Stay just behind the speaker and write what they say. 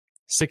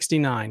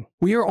69.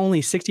 We are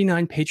only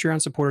 69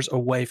 Patreon supporters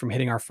away from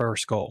hitting our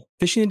first goal.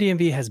 Fishing the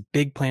DMV has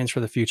big plans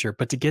for the future,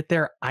 but to get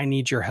there, I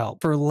need your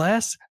help. For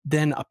less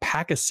than a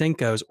pack of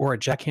Senkos or a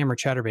jackhammer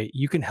chatterbait,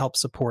 you can help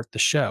support the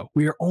show.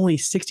 We are only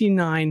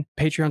 69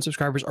 Patreon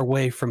subscribers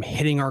away from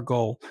hitting our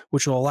goal,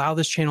 which will allow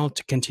this channel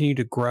to continue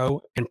to grow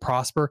and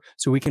prosper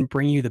so we can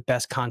bring you the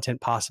best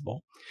content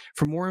possible.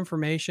 For more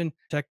information,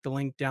 check the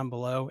link down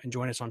below and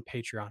join us on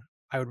Patreon.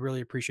 I would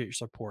really appreciate your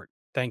support.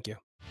 Thank you.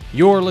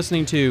 You're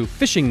listening to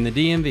Fishing the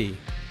DMV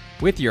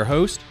with your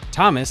host,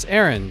 Thomas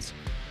Ahrens.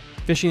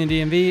 Fishing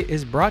the DMV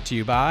is brought to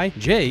you by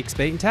Jake's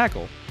Bait and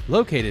Tackle,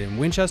 located in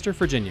Winchester,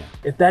 Virginia.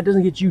 If that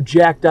doesn't get you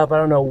jacked up, I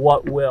don't know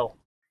what will.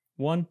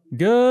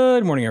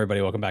 Good morning,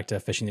 everybody. Welcome back to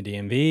Fishing the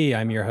DMV.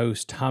 I'm your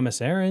host,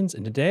 Thomas Ahrens,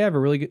 and today I have a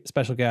really good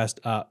special guest,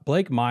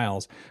 Blake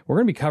Miles. We're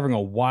going to be covering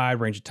a wide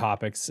range of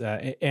topics,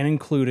 and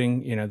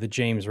including, the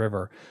James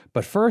River.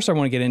 But first, I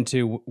want to get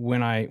into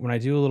when I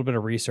do a little bit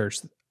of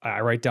research,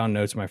 I write down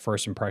notes of my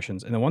first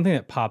impressions, and the one thing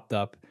that popped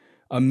up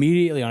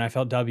immediately on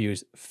FLW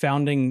is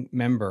founding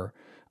member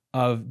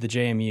of the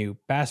JMU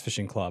Bass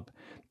Fishing Club.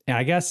 And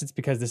I guess it's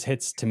because this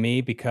hits to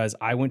me because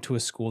I went to a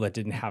school that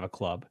didn't have a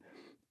club.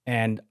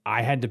 And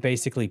I had to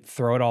basically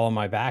throw it all on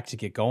my back to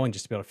get going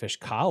just to be able to fish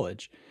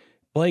college.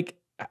 Blake,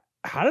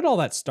 how did all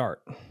that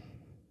start?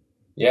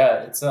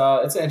 Yeah, it's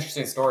an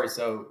interesting story.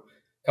 So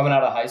coming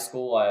out of high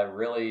school, I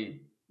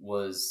really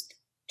was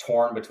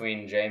torn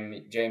between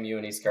JMU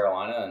and East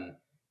Carolina. And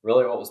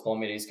really what was pulling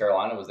me to East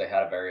Carolina was they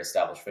had a very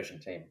established fishing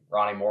team.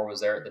 Ronnie Moore was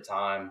there at the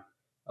time.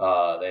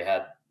 They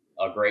had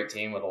a great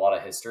team with a lot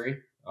of history.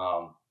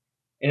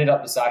 Ended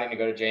up deciding to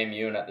go to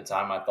JMU. And at the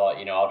time I thought,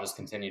 I'll just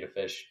continue to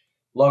fish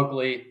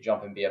locally,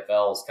 jump in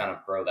BFLs, kind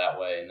of grow that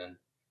way. And then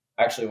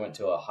I actually went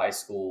to a high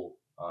school,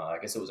 I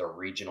guess it was a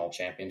regional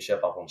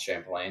championship up on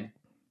Champlain,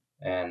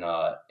 and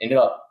ended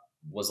up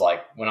was like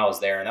when I was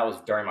there, and that was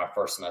during my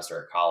first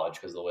semester at college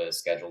because of the way the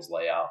schedules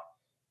lay out.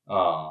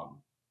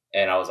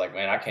 And I was like,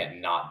 man, I can't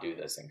not do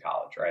this in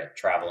college, right?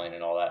 Traveling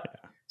and all that.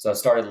 Yeah. So I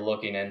started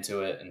looking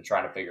into it and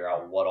trying to figure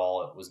out what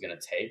all it was going to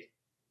take,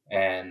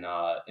 and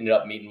ended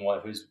up meeting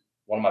who's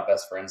one of my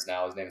best friends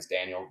now. His name is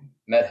Daniel.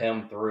 Met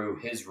him through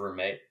his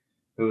roommate,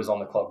 who was on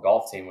the club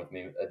golf team with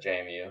me at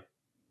JMU.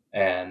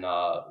 And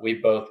we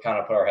both kind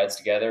of put our heads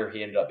together.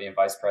 He ended up being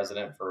vice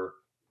president for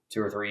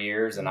 2 or 3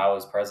 years, and I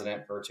was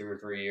president for 2 or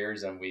 3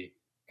 years. And we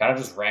kind of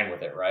just ran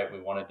with it, right?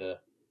 We wanted to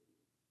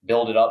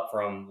build it up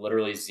from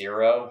literally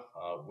zero.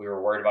 We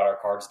were worried about our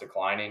cards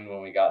declining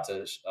when we got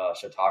to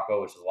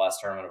Chautauqua, which was the last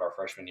tournament of our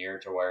freshman year,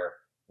 to where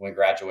when we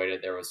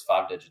graduated, there was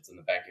 5 digits in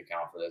the bank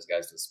account for those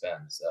guys to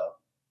spend. So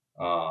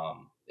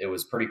it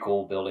was pretty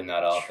cool building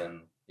that up,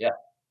 and yeah,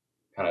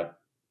 kind of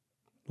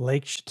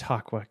Lake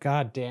Chautauqua.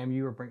 God damn,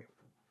 you were bringing.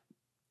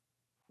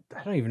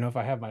 I don't even know if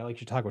I have my Lake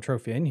Chautauqua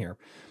trophy in here.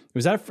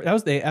 That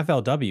was the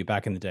FLW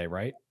back in the day,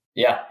 right?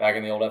 Yeah, back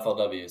in the old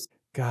FLWs.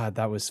 God,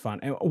 that was fun.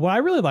 And what I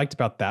really liked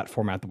about that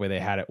format, the way they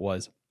had it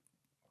was,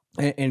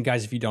 and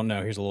guys, if you don't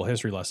know, here's a little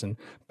history lesson.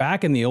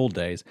 Back in the old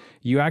days,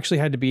 you actually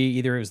had to be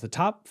either it was the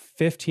top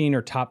 15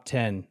 or top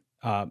 10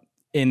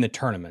 in the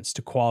tournaments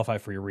to qualify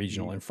for your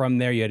regional. And from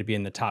there, you had to be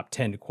in the top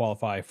 10 to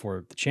qualify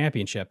for the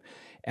championship.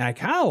 And I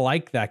kind of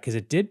like that because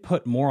it did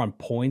put more on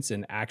points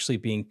and actually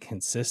being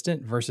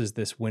consistent versus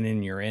this win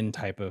in you're in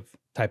type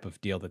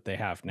of deal that they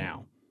have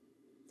now.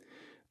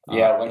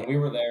 Yeah, when we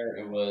were there,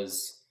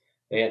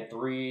 they had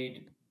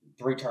three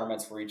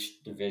tournaments for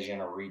each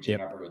division or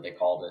region, I forget what they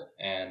called it.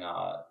 And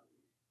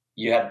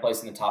you had to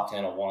place in the top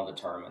 10 of one of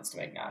the tournaments to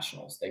make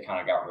nationals. They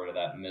kind of got rid of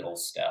that middle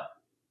step.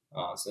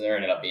 So there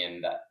ended up being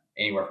that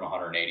anywhere from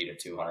 180 to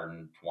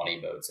 220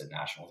 boats at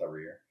nationals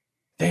every year.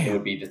 Damn. It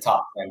would be the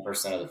top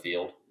 10% of the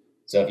field.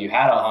 So if you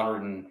had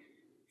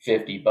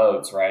 150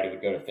 boats, right, it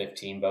would go to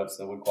 15 boats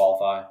that would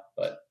qualify.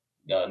 But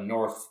the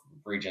North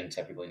region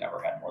typically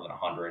never had more than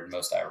 100.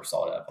 Most I ever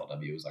saw at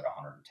FLW was like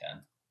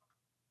 110.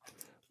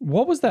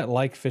 What was that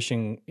like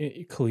fishing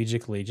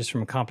collegiately, just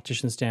from a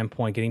competition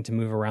standpoint, getting to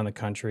move around the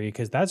country?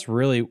 Because that's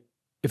really,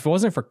 if it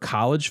wasn't for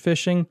college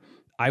fishing,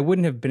 I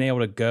wouldn't have been able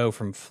to go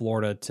from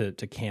Florida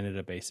to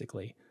Canada,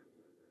 basically.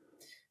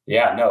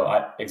 Yeah,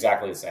 no,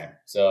 exactly the same.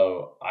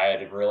 So I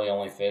had really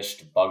only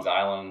fished Bugs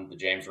Island, the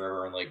James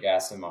River, and Lake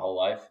Gaston my whole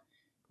life,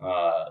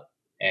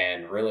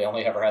 and really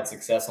only ever had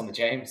success on the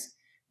James.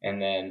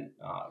 And then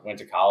went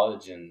to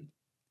college and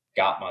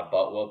got my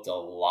butt whooped a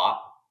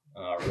lot.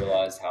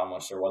 Realized how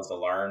much there was to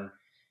learn.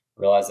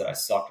 Realized that I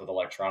sucked with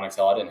electronics.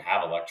 Hell, I didn't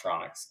have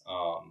electronics.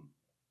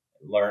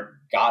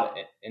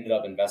 Ended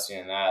up investing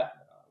in that.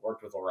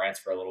 Worked with Lawrence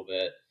for a little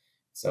bit,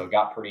 so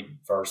got pretty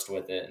versed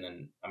with it. And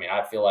then,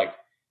 I feel like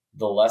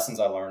the lessons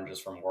I learned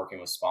just from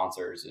working with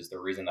sponsors is the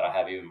reason that I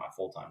have even my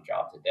full-time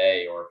job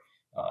today, or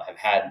have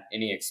had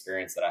any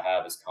experience that I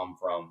have, has come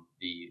from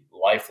the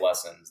life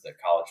lessons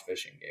that college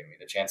fishing gave me.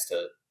 The chance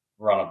to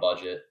run a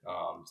budget,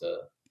 to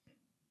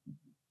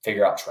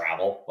figure out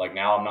travel. Like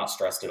now I'm not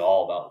stressed at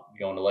all about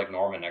going to Lake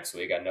Norman next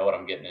week. I know what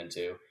I'm getting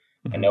into.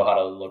 Mm-hmm. I know how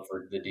to look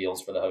for the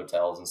deals for the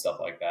hotels and stuff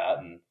like that.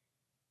 And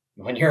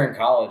when you're in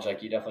college,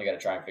 like you definitely got to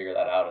try and figure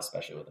that out,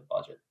 especially with a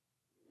budget.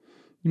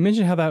 You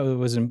mentioned how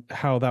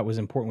that was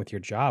important with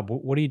your job.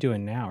 What are you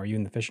doing now? Are you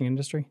in the fishing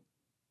industry?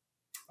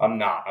 I'm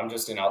not. I'm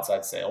just in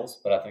outside sales,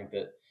 but I think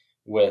that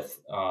with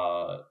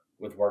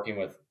working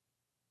with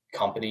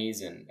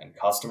companies and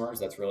customers,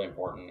 that's really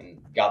important,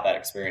 and got that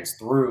experience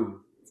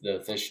through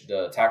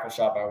the tackle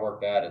shop I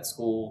worked at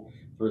school,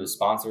 through the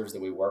sponsors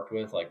that we worked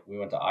with. Like we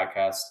went to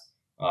ICAST.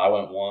 I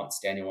went once,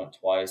 Daniel went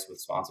twice, with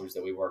sponsors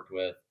that we worked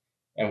with,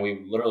 and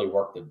we literally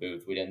worked the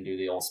booth. We didn't do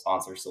the old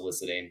sponsor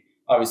soliciting.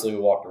 Obviously, we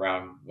walked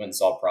around, went and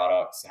saw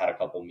products, had a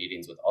couple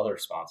meetings with other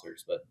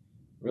sponsors, but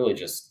really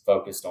just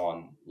focused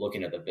on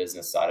looking at the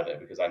business side of it,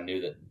 because I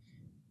knew that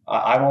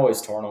I'm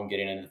always torn on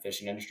getting into the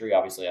fishing industry.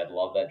 Obviously, I'd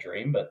love that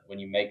dream, but when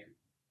you make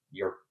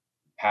your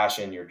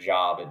passion your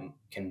job, it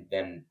can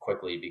then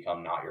quickly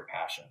become not your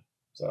passion.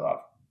 So I've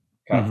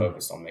kind of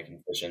focused on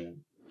making fishing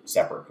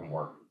separate from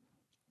work.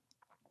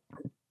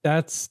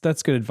 That's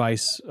good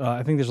advice.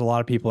 I think there's a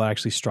lot of people that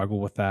actually struggle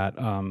with that.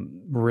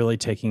 Really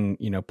taking,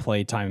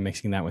 play time and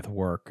mixing that with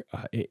work.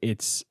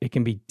 It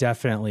can be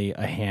definitely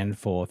a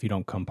handful if you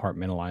don't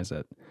compartmentalize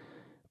it.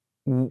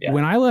 Yeah.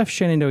 When I left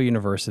Shenandoah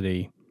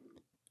University,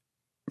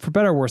 for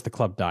better or worse, the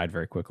club died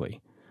very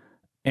quickly.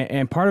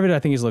 And part of it, I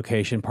think, is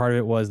location. Part of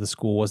it was the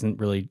school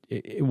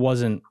it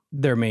wasn't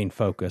their main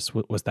focus,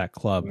 was that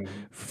club.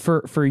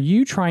 Mm-hmm. For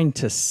you trying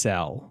to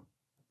sell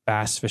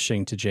bass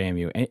fishing to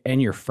JMU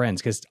and your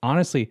friends, because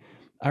honestly,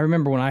 I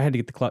remember when I had to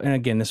get the club, and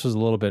again, this was a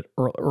little bit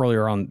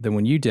earlier on than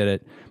when you did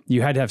it,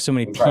 you had to have so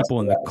many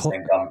people in the club.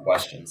 Same dumb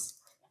questions.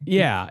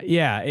 Yeah.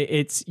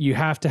 You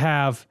have to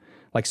have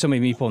like so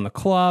many people in the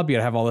club. You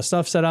got to have all this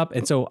stuff set up.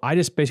 And so I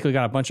just basically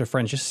got a bunch of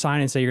friends just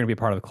sign and say you're going to be a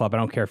part of the club. I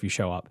don't care if you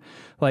show up.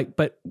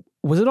 But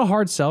was it a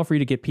hard sell for you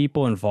to get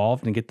people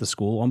involved and get the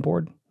school on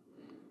board?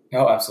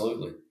 No,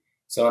 absolutely.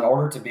 So in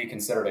order to be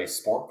considered a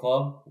sport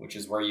club, which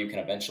is where you can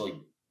eventually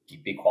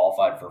be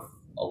qualified for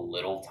a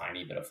little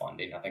tiny bit of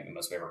funding, I think the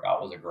most we ever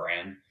got was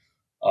 $1,000.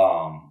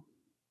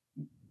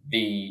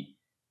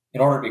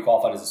 In order to be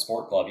qualified as a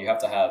sport club, you have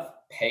to have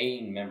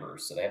paying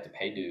members. So they have to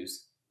pay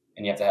dues,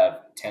 and you have to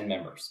have 10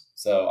 members.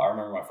 So I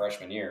remember my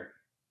freshman year,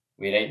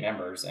 we had 8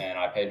 members, and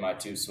I paid my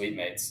 2 suite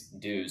mates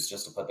dues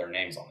just to put their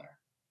names on there,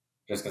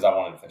 just because I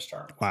wanted to fish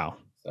tournaments. Wow.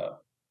 So,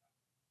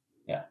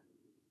 yeah.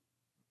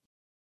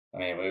 I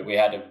mean, we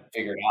had to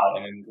figure it out.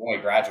 And then when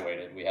we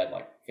graduated, we had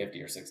like 50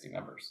 or 60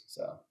 members.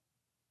 So,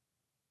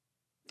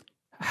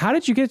 how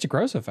did you get it to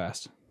grow so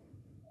fast?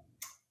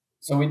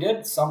 So we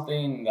did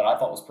something that I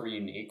thought was pretty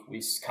unique.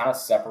 We kind of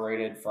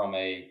separated from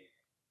a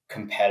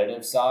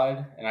competitive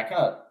side, and I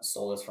kind of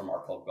stole this from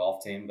our club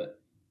golf team, but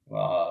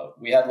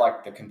we had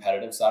like the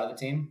competitive side of the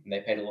team, and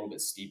they paid a little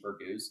bit steeper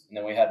dues. And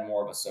then we had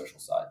more of a social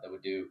side that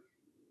would do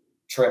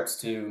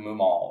trips to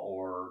Moomaw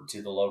or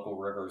to the local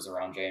rivers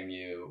around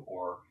JMU,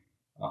 or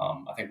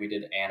I think we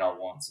did Anna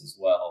once as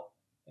well.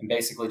 And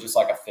basically just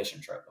like a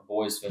fishing trip, a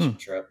boys fishing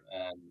trip.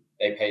 And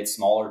they paid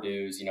smaller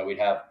dues. We'd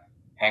have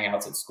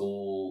hangouts at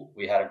school.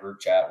 We had a group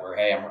chat where,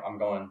 hey, I'm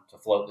going to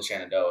float the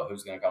Shenandoah.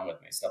 Who's going to come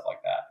with me? Stuff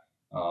like that.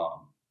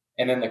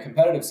 And then the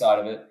competitive side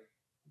of it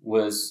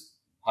was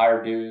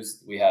higher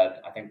dues. We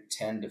had, I think,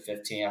 10 to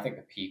 15. I think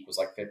the peak was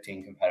like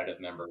 15 competitive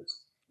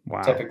members.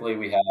 Wow. Typically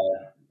we had,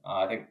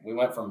 I think we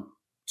went from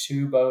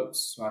 2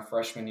 boats my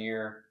freshman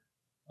year.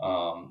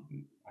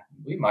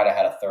 We might have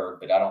had a third,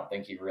 but I don't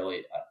think he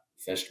really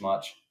fished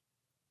much,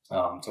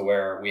 to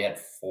where we had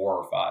 4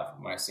 or 5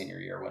 my senior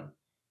year, when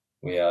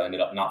we ended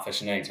up not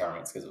fishing any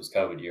tournaments because it was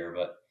COVID year.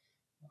 But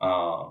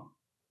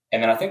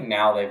and then I think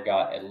now they've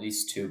got at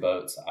least 2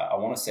 boats. I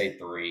want to say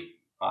 3.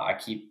 I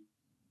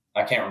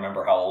can't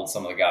remember how old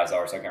some of the guys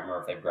are, so I can't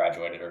remember if they've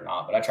graduated or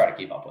not, but I try to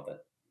keep up with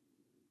it.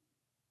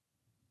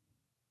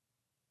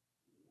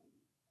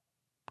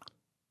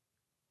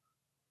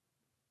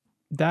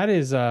 That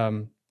is,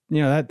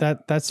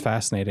 that's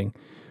fascinating.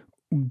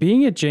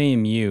 Being at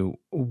JMU,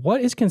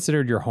 what is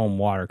considered your home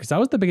water? Because that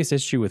was the biggest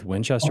issue with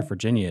Winchester,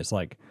 Virginia. Is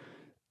like,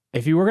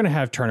 if you were going to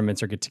have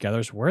tournaments or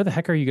get-togethers, where the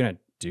heck are you going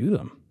to do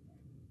them?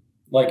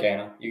 Lake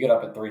Anna. You get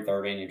up at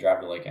 3:30 and you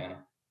drive to Lake Anna.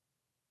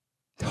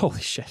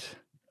 Holy shit!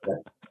 Yeah,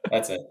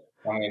 that's it.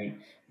 I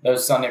mean,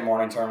 those Sunday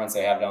morning tournaments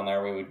they have down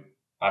there,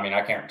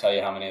 I can't tell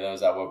you how many of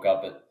those I woke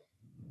up at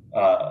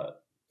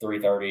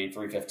 3:30,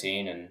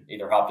 3:15, and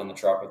either hopped in the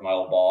truck with my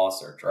old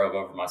boss or drove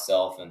over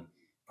myself, and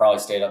probably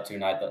stayed up too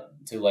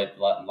late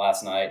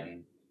last night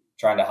and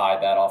trying to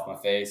hide that off my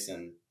face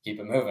and keep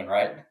it moving,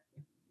 right?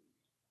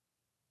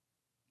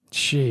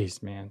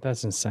 Jeez, man,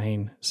 that's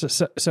insane.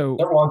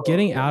 So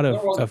getting out of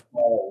a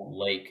small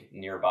lake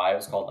nearby. It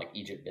was called like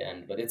Egypt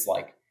Bend, but it's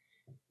like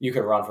you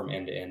could run from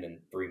end to end in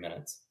 3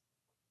 minutes.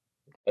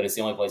 But it's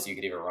the only place you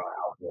could even run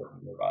out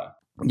nearby.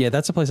 Yeah,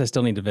 that's a place I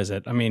still need to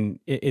visit. I mean,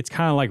 it's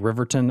kind of like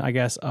Riverton, I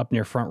guess, up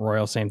near Front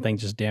Royal. Same thing,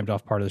 just dammed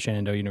off part of the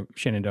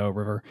Shenandoah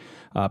River.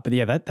 But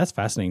yeah, that's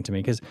fascinating to me,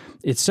 because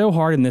it's so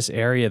hard in this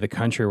area of the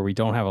country where we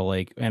don't have a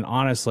lake. And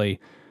honestly,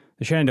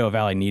 the Shenandoah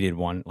Valley needed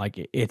one. Like,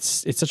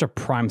 it's such a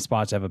prime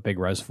spot to have a big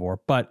reservoir,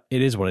 but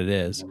it is what it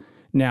is. Mm-hmm.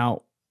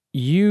 Now,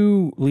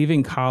 you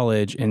leaving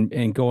college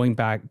and going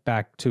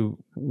back to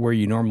where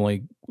you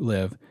normally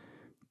live,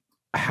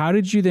 How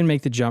did you then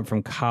make the jump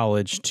from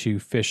college to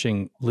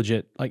fishing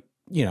legit, like,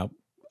 you know,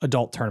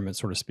 adult tournaments,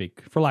 so to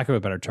speak, for lack of a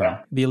better term,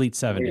 the Elite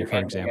 70, for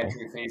example?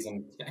 Entry fees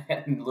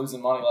and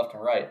losing money left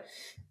and right.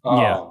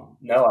 Yeah.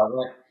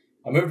 No,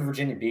 I moved to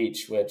Virginia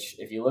Beach, which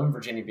if you live in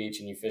Virginia Beach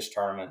and you fish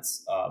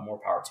tournaments, more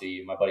power to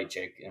you. My buddy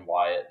Jake and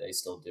Wyatt, they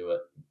still do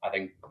it. I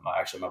think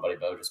my buddy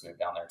Bo just moved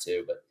down there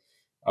too,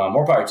 but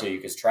more power to you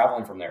because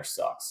traveling from there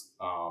sucks.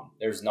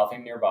 There's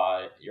nothing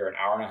nearby. You're an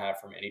hour and a half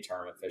from any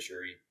tournament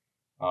fishery.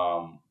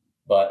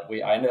 But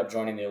I ended up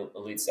joining the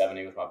Elite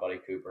 70 with my buddy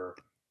Cooper,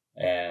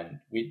 and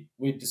we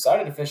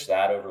decided to fish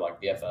that over like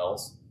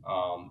BFLs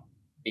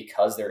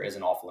because there is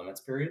an off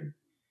limits period.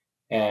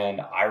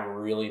 And I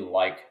really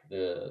like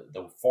the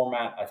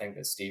format. I think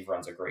that Steve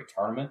runs a great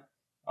tournament,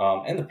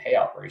 and the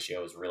payout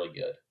ratio is really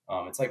good.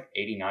 It's like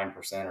 89%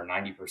 or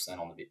 90%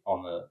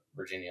 on the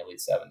Virginia Elite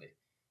 70,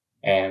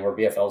 and where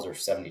BFLs are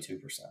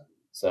 72%.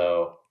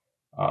 So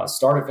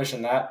started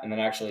fishing that, and then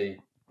actually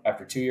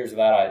after 2 years of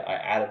that, I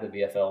added the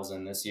BFLs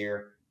in this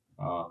year.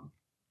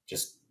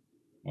 Just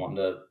wanting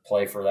to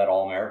play for that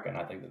All-American.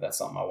 I think that that's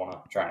something I want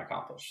to try and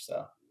accomplish.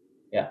 So,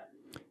 yeah.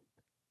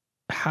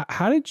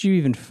 How did you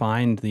even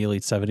find the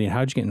Elite 70 and how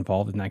did you get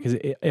involved in that? Because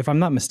if I'm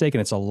not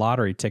mistaken, it's a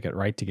lottery ticket,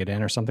 right, to get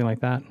in or something like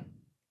that?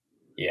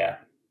 Yeah.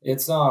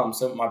 It's so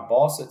my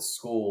boss at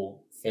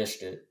school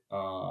fished it.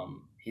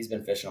 He's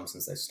been fishing them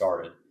since they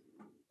started.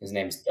 His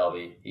name's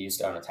Dubby. He used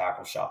to own a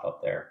tackle shop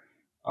up there.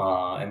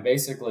 And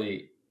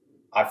basically,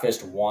 I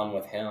fished one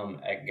with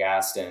him at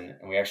Gaston,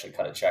 and we actually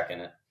cut a check in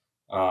it.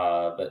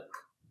 But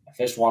I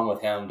fished one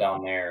with him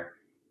down there.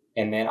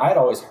 And then I had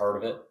always heard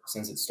of it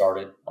since it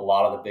started. A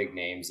lot of the big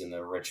names in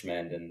the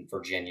Richmond and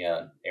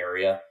Virginia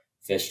area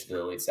fished the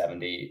Elite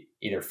 70,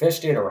 either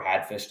fished it or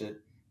had fished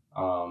it.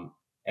 And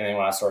then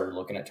when I started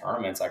looking at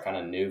tournaments, I kind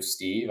of knew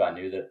Steve. I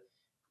knew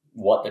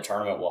what the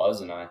tournament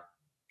was, and I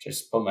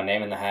just put my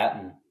name in the hat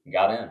and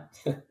got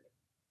in.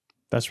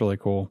 That's really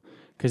cool.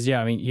 Because,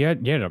 yeah, I mean, you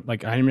had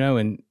like, I know,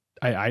 and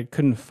I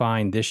couldn't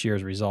find this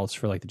year's results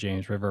for like the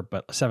James River,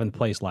 but 7th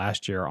place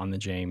last year on the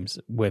James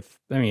with,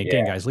 I mean,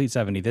 again, guys, Elite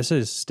 70, this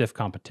is stiff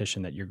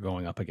competition that you're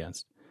going up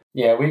against.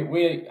 Yeah, we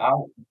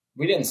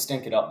didn't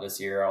stink it up this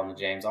year on the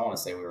James. I want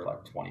to say we were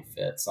like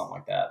 25th, something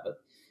like that, but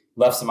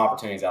left some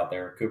opportunities out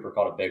there. Cooper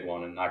caught a big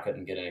one, and I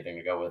couldn't get anything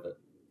to go with it.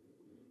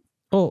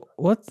 Well,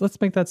 let's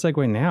make that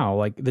segue now.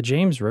 Like the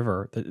James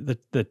River,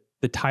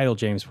 the Tidal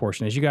James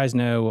portion, as you guys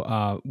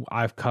know,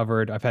 I've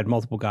had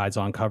multiple guides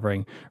on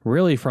covering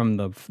really from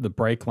the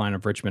break line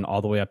of Richmond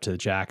all the way up to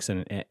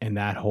Jackson and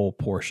that whole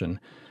portion.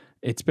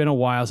 It's been a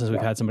while since we've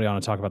had somebody on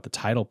to talk about the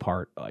tidal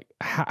part. Like,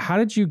 how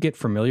did you get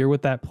familiar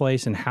with that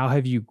place, and how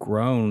have you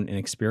grown in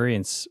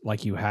experience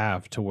like you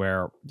have to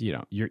where, you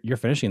know, you're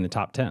finishing in the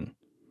top 10?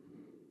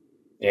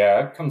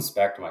 Yeah, it comes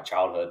back to my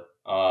childhood.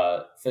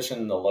 Fishing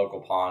in the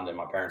local pond in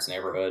my parents'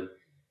 neighborhood.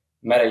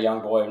 Met a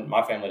young boy.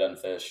 My family doesn't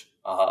fish.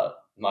 My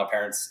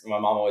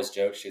mom always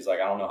jokes. She's like,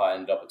 I don't know how I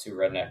ended up with 2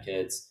 redneck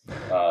kids.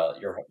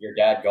 Your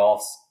dad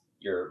golfs,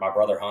 my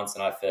brother hunts,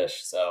 and I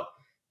fish. So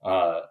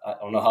I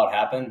don't know how it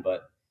happened,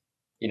 but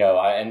you know,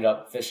 I ended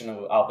up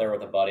fishing out there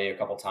with a buddy a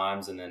couple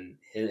times, and then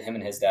him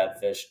and his dad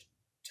fished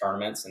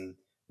tournaments, and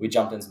we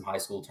jumped in some high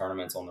school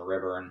tournaments on the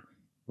river. And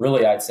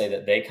really, I'd say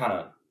that they kind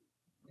of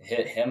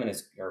hit him and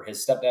his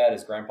stepdad,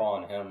 his grandpa,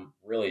 and him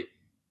really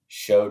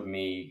showed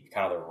me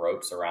kind of the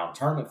ropes around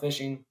tournament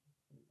fishing.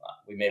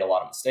 We made a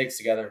lot of mistakes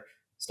together,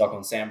 stuck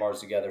on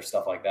sandbars together,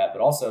 stuff like that.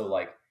 But also,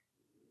 like,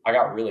 I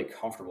got really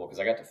comfortable because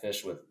I got to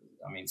fish with,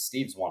 I mean,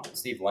 Steve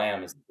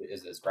Lamb is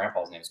his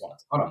grandpa's name, has won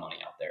a ton of money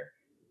out there.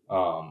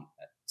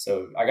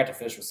 So I got to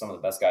fish with some of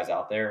the best guys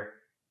out there,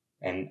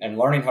 and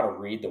learning how to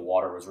read the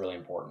water was really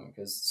important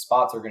because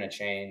spots are going to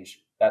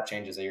change. That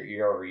changes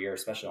year over year,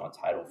 especially on a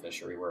tidal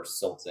fishery where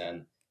silt's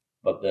in.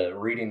 But the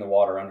reading the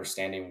water,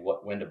 understanding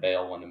when to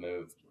bail, when to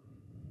move,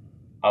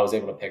 I was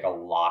able to pick a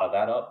lot of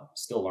that up.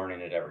 Still learning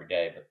it every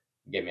day, but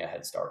it gave me a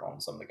head start on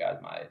some of the guys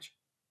my age.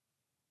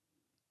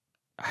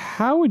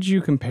 How would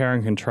you compare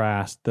and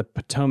contrast the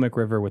Potomac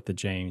River with the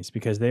James?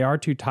 Because they are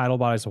 2 tidal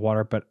bodies of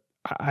water, but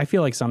I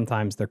feel like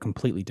sometimes they're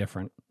completely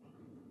different.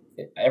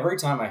 Every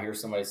time I hear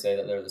somebody say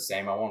that they're the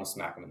same, I want to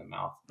smack them in the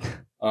mouth.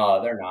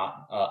 They're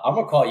not. I'm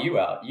going to call you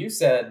out. You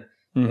said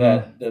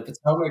that the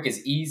Potomac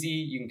is easy.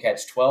 You can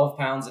catch 12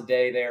 pounds a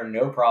day there.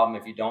 No problem.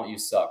 If you don't, you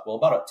suck. Well,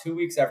 about 2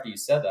 weeks after you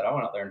said that, I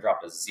went out there and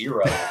dropped a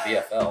 0 in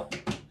the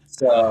BFL.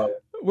 So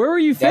where were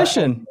you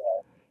fishing?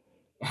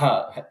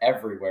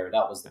 Everywhere.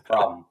 That was the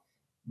problem.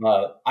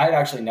 I had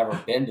actually never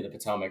been to the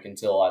Potomac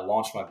until I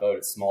launched my boat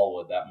at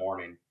Smallwood that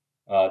morning.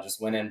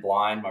 Just went in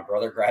blind. My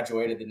brother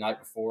graduated the night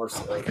before,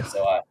 so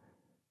I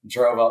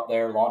drove up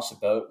there, launched the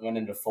boat, went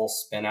into full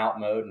spin out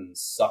mode, and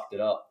sucked it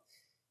up.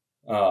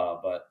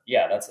 But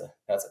yeah, that's a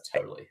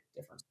totally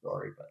different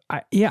story.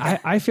 But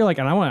I feel like,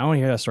 and I want to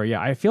hear that story.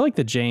 Yeah, I feel like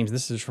the James.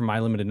 This is from my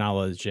limited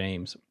knowledge of the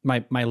James.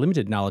 My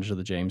limited knowledge of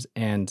the James,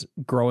 and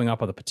growing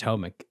up on the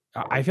Potomac,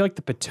 I feel like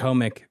the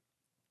Potomac.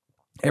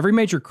 Every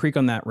major creek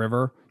on that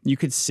river, you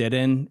could sit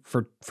in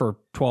for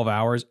 12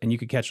 hours and you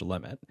could catch a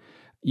limit.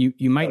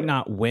 you might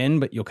not win,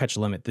 but you'll catch a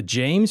limit. The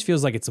James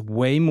feels like it's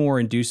way more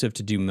inducive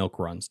to do milk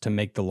runs, to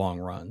make the long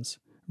runs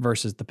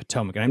versus the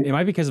Potomac. And it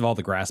might be because of all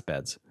the grass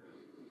beds.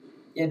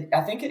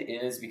 I think it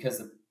is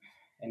because,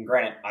 and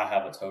granted, I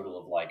have a total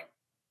of like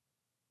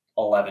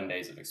 11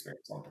 days of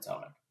experience on the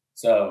Potomac.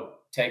 So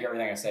take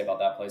everything I say about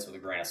that place with a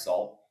grain of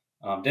salt.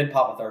 Did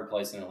pop a 3rd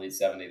place in Elite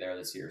 70 there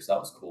this year, so that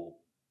was cool.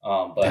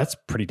 But that's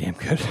pretty damn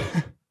good.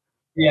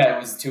 Yeah, it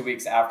was 2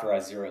 weeks after I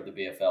zeroed the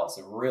BFL,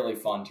 so really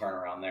fun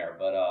turnaround there.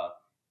 But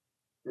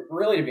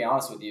really, to be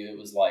honest with you, it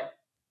was like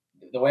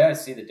the way I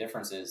see the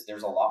difference is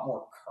there's a lot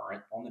more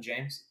current on the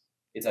James.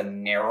 It's a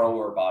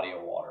narrower body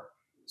of water,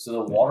 so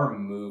the water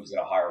moves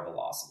at a higher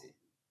velocity.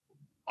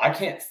 I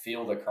can't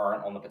feel the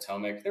current on the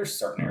Potomac. There's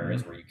certain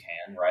areas where you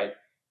can, right?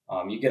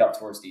 You get up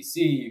towards DC,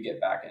 you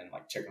get back in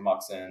like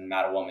Chickamuxon,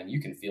 Mattawoman,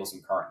 you can feel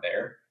some current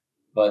there.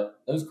 But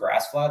those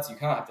grass flats, you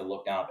kind of have to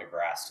look down at the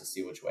grass to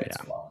see which way it's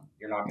flowing.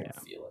 You're not going to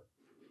feel it.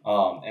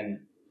 And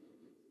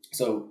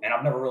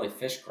I've never really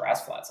fished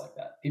grass flats like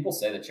that. People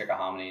say the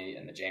Chickahominy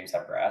and the James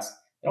have grass.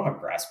 They don't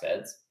have grass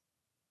beds.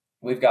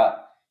 We've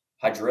got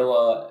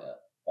hydrilla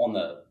on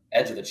the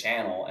edge of the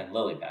channel and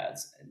lily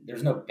pads.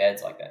 There's no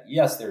beds like that.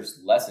 Yes,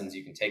 there's lessons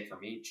you can take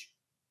from each,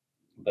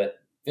 but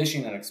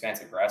fishing an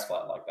expansive grass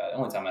flat like that, the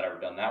only time I'd ever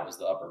done that was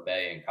the Upper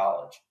Bay in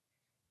college.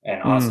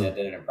 And honestly, I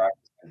did it in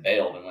practice and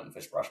bailed and went and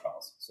fished brush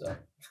piles. So,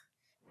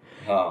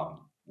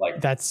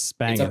 that's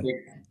banging. It's a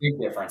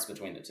big difference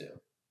between the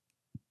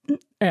two.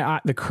 Yeah,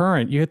 the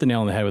current, you hit the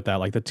nail on the head with that.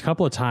 Like the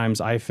couple of times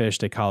I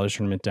fished a college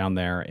tournament down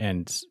there,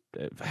 and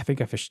I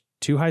think I fished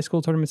 2 high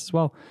school tournaments as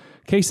well.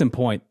 Case in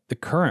point, the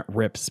current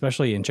rips,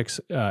 especially in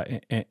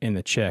in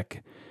the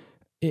Chick.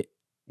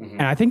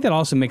 And I think that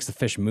also makes the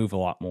fish move a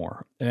lot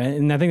more.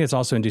 And I think that's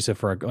also inducive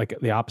for, like,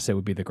 the opposite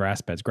would be the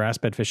grass beds. Grass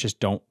bed fish just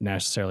don't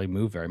necessarily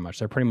move very much.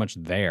 They're pretty much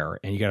there,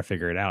 and you got to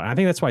figure it out. And I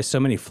think that's why so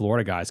many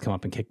Florida guys come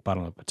up and kick butt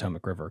on the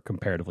Potomac River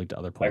comparatively to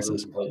other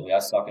places. Completely. I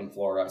suck in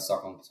Florida. I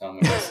suck on the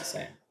Potomac. It's the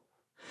same.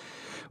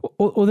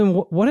 Well, then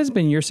what has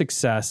been your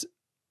success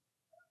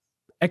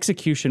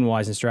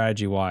execution-wise and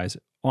strategy-wise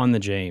on the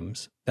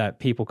James that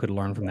people could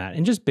learn from that?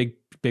 And just big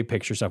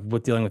picture stuff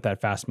with dealing with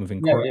that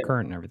fast-moving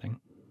current and everything.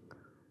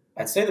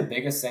 I'd say the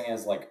biggest thing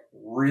is like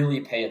really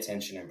pay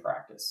attention in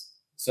practice.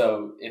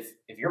 So if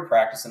you're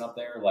practicing up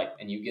there, like,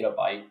 and you get a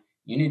bite,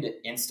 you need to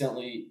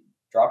instantly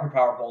drop your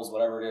power poles,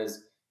 whatever it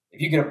is. If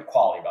you get a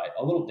quality bite,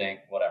 a little dink,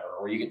 whatever,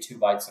 or you get 2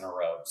 bites in a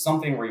row,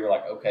 something where you're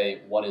like,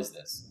 okay, what is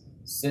this?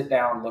 Sit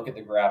down, look at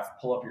the graph,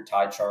 pull up your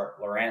tide chart.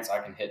 Lawrence, I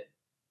can hit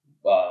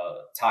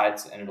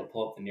tides and it'll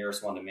pull up the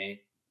nearest one to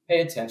me.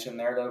 Pay attention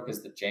there though,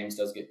 because the James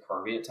does get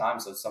curvy at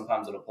times. So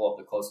sometimes it'll pull up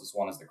the closest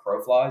one as the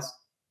crow flies,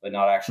 but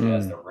not actually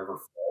as the river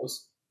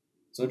flows.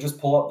 So just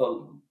pull up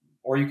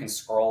or you can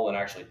scroll and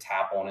actually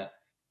tap on it,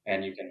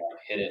 and you can like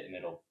hit it and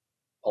it'll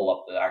pull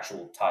up the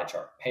actual tide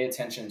chart. Pay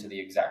attention to the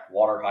exact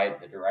water height,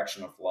 the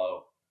direction of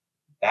flow.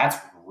 That's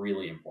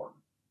really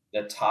important.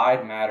 The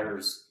tide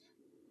matters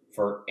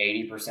for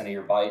 80% of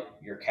your bite.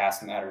 Your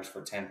cast matters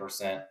for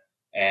 10%,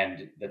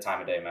 and the time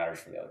of day matters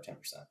for the other 10%.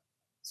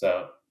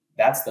 So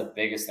that's the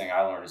biggest thing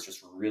I learned, is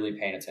just really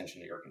paying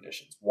attention to your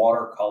conditions.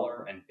 Water,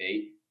 color, and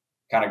bait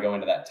kind of go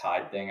into that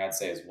tide thing, I'd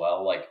say, as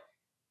well. Like,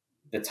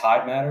 the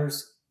tide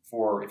matters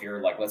for if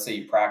you're like, let's say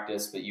you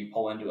practice, but you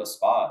pull into a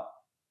spot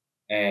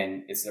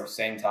and it's the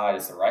same tide,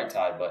 it's the right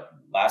tide. But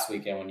last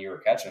weekend when you were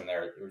catching them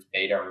there was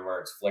bait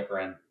everywhere, it's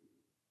flickering,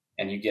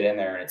 and you get in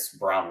there and it's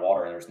brown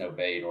water and there's no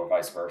bait, or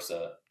vice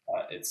versa.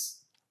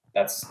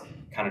 That's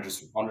kind of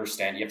just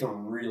understand. You have to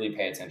really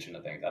pay attention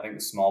to things. I think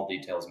the small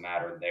details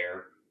matter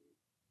there,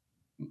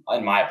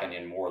 in my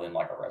opinion, more than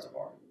like a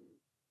reservoir.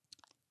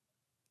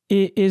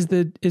 Is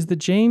the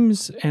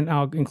James, and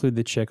I'll include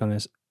the Chick on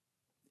this,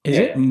 is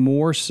it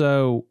more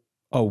so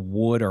a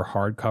wood or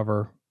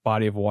hardcover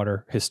body of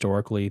water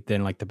historically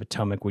than like the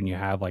Potomac, when you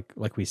have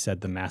like we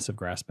said, the massive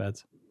grass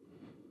beds?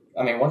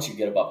 I mean, once you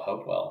get above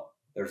Hopewell,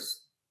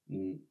 there's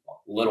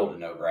little to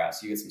no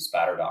grass. You get some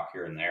spatter dock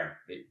here and there.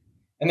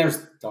 And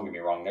don't get me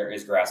wrong, there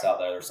is grass out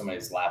there. There's somebody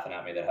that's laughing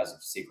at me that has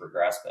a secret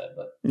grass bed,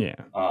 but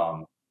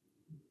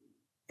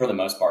for the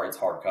most part, it's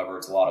hardcover.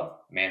 It's a lot of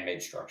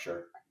man-made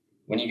structure.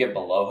 When you get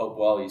below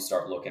Hopewell, you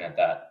start looking at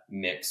that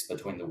mix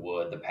between the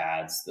wood, the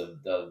pads,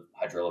 the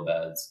hydrilla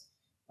beds.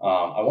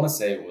 I want to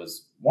say it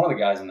was one of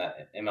the guys in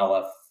that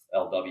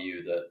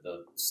MLFLW,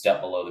 the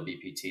step below the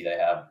BPT they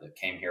have, that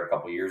came here a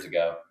couple of years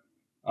ago,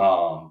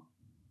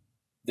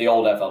 the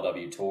old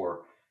FLW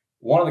tour.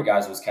 One of the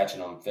guys was catching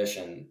them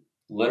fishing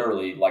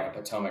literally like a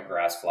Potomac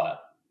grass flat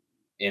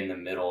in the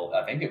middle.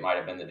 I think it might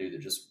have been the dude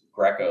that just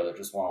Greco that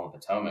just went on the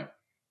Potomac.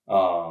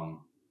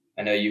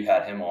 I know you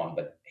had him on,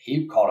 but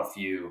he caught a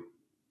few.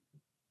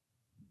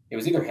 It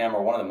was either him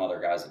or one of them other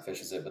guys that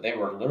fishes it, but they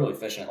were literally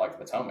fishing it like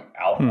the Potomac,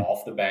 out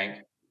off the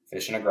bank,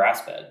 fishing a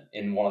grass bed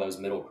in one of those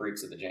middle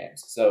creeks of the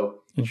James.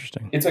 So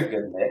interesting. It's a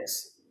good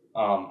mix.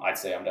 I'd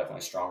say I'm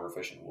definitely stronger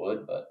fishing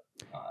wood, but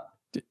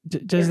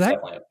does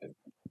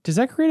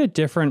that create a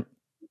different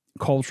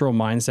cultural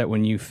mindset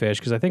when you fish?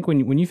 Because I think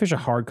when you fish a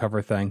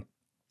hardcover thing,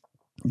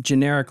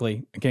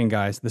 generically, again,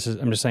 guys,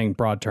 I'm just saying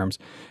broad terms.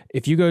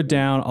 If you go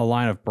down a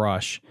line of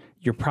brush,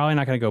 you're probably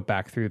not going to go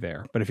back through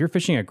there. But if you're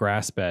fishing a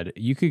grass bed,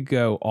 you could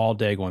go all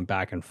day going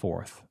back and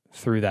forth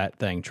through that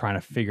thing, trying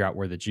to figure out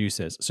where the juice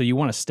is. So you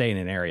want to stay in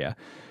an area.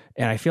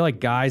 And I feel like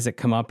guys that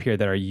come up here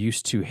that are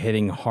used to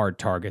hitting hard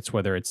targets,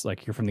 whether it's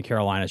like you're from the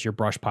Carolinas, you're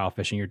brush pile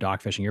fishing, you're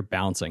dock fishing, you're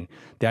bouncing.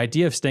 The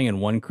idea of staying in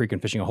one creek and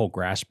fishing a whole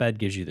grass bed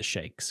gives you the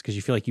shakes because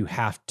you feel like you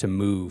have to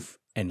move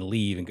and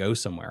leave and go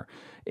somewhere.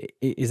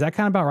 Is that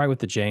kind of about right with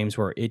the James,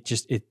 where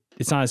it's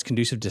not as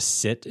conducive to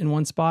sit in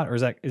one spot, or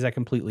is that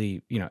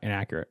completely,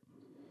 inaccurate?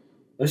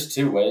 There's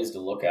two ways to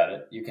look at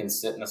it. You can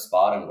sit in a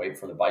spot and wait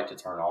for the bite to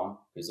turn on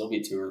because there'll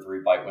be 2 or 3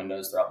 bite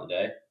windows throughout the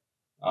day.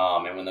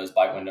 And when those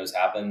bite windows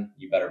happen,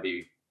 you better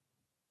be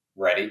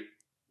ready.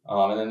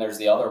 And then there's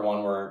the other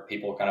one where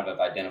people kind of have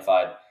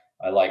identified,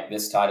 I like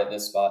this tide at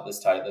this spot, this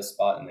tide at this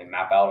spot, and they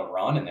map out a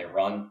run and they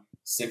run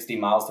 60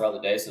 miles throughout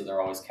the day. So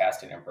they're always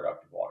casting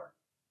unproductive water.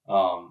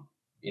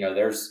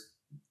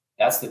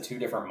 That's the 2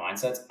 different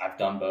mindsets. I've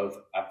done both.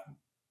 I've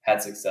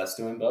had success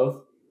doing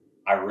both.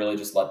 I really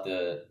just let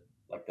the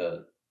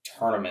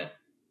tournament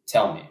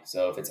tell me.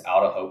 So if it's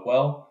out of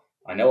Hopewell,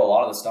 I know a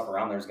lot of the stuff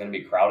around there is going to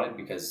be crowded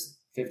because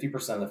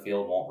 50% of the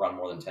field won't run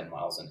more than 10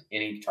 miles in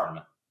any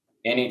tournament.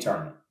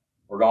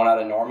 We're going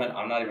out of Norman.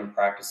 I'm not even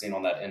practicing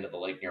on that end of the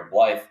lake near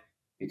Blythe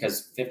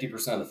because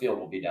 50% of the field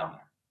will be down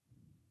there.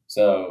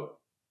 So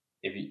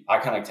I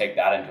kind of take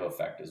that into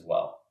effect as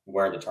well,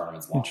 where the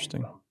tournament's launching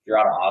from. If you're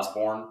out of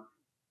Osborne,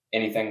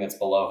 anything that's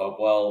below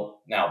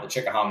Hopewell. Now the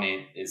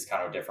Chickahominy is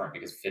kind of different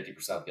because 50%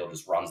 of the field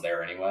just runs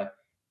there anyway.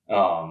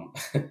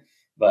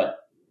 But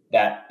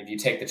that if you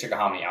take the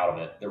Chickahominy out of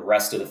it, the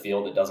rest of the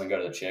field that doesn't go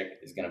to the Chick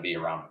is going to be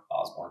around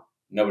Osborne.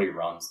 Nobody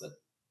runs that.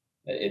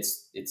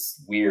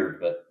 It's weird,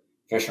 but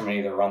fishermen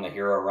either run the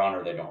hero run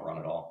or they don't run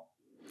at all.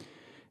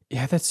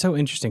 Yeah, that's so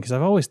interesting because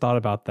I've always thought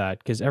about that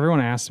because everyone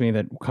asks me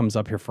that comes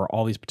up here for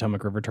all these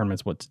Potomac River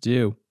tournaments what to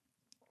do.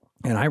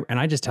 And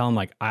I just tell them,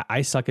 like,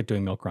 I suck at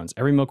doing milk runs.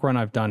 Every milk run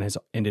I've done has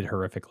ended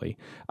horrifically.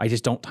 I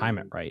just don't time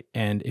it right.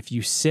 And if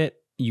you sit,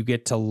 you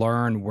get to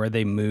learn where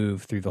they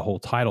move through the whole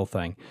Tidal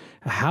thing.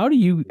 How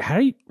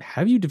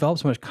have you developed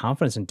so much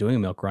confidence in doing a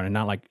milk run and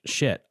not like,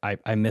 shit,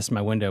 I missed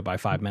my window by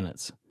 5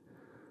 minutes?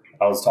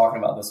 I was talking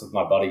about this with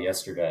my buddy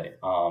yesterday.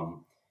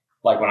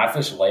 Like when I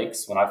fish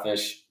lakes,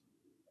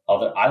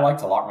 I like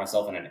to lock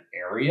myself in an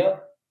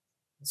area.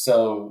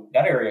 So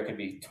that area could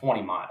be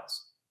 20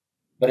 miles.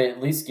 But it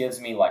at least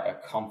gives me like a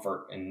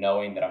comfort in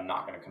knowing that I'm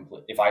not going to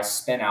complete. If I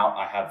spin out,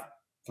 I have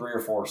 3 or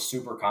 4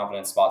 super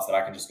confident spots that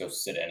I can just go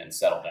sit in and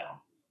settle down.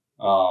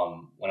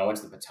 When I went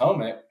to the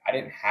Potomac, I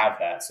didn't have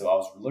that. So I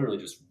was literally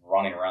just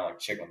running around like a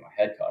chicken with my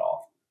head cut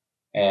off.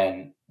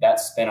 And that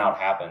spin out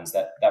happens.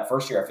 That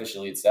first year I fished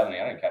Elite 70,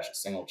 I didn't catch a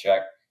single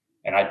check.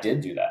 And I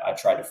did do that. I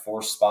tried to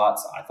force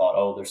spots. I thought,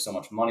 oh, there's so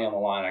much money on the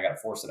line. I got to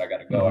force it. I got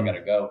to go. I got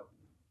to go.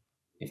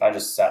 If I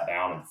just sat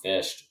down and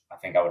fished, I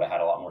think I would have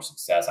had a lot more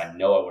success. I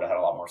know I would have had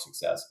a lot more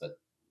success, but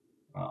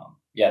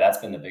yeah, that's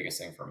been the biggest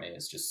thing for me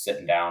is just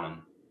sitting down and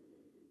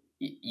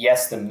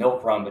yes, the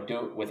milk run, but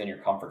do it within your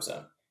comfort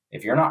zone.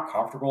 If you're not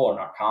comfortable or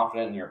not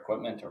confident in your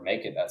equipment or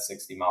make it that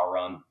 60-mile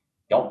run,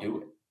 don't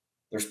do it.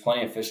 There's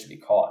plenty of fish to be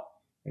caught.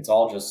 It's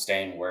all just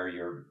staying where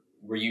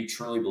you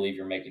truly believe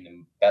you're making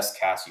the best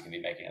cast you can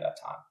be making at that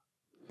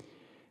time.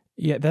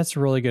 Yeah, that's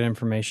really good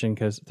information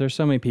because there's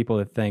so many people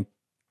that think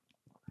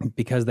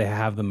because they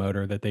have the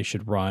motor that they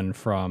should run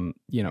from,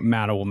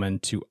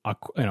 Mattawoman to,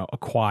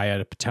 Aquia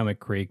to Potomac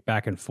Creek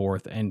back and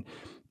forth. And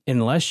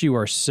unless you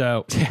are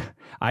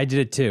I did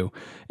it too.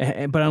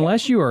 But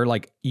unless you are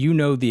like,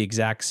 the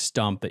exact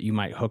stump that you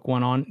might hook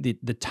one on,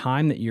 the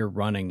time that you're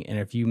running.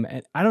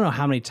 And I don't know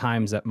how many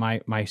times that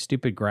my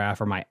stupid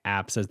graph or my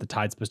app says the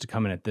tide's supposed to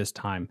come in at this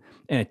time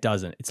and it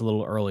doesn't. It's a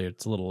little earlier.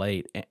 It's a little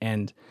late.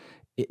 And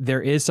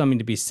there is something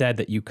to be said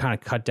that you kind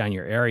of cut down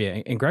your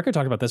area. And Greco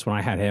talked about this when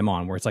I had him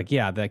on, where it's like,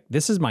 yeah,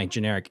 this is my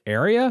generic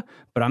area,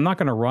 but I'm not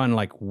going to run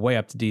like way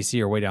up to DC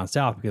or way down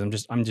south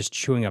because I'm just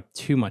chewing up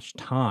too much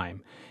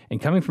time.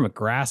 And coming from a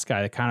grass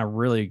guy, that kind of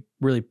really,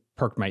 really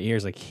perked my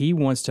ears. Like he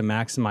wants to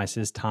maximize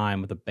his time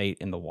with the bait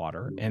in the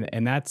water.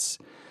 And that's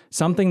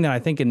something that I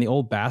think in the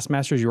old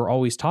Bassmasters, you were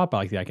always taught by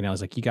like the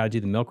Iconellis, like you got to do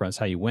the milk run, that's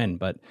how you win.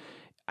 But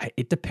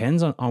it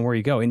depends on where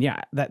you go. And yeah,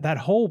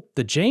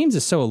 the James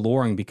is so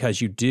alluring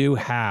because you do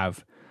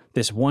have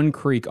this one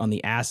creek on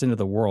the ass end of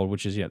the world,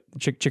 which is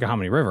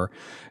Chickahominy River.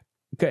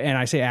 And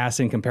I say ass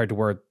end compared to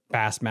where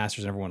Bassmasters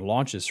and everyone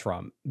launches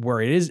from, where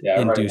it is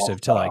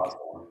inducive to like,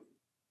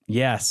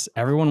 yes,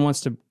 everyone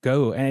wants to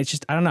go. And it's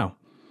just, I don't know.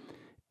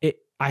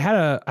 I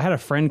had a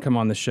friend come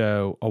on the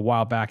show a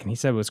while back and he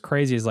said what's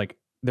crazy is like,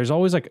 there's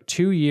always like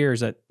 2 years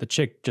that the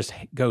chick just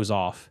goes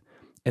off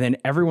and then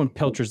everyone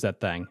pilchers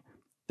that thing.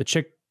 The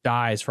chick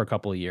dies for a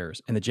couple of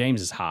years and the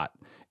James is hot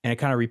and it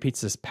kind of repeats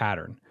this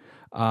pattern.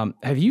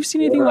 Have you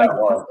seen anything like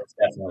that? It's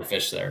definitely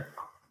fish there.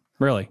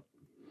 Really?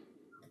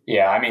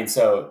 Yeah. I mean,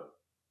 so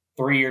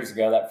 3 years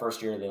ago, that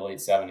first year of the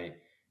Elite 70,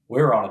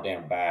 we were on a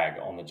damn bag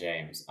on the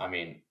James. I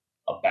mean,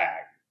 a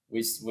bag.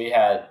 We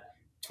had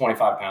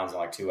 25 pounds in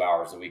like 2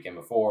 hours the weekend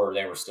before.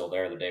 They were still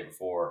there the day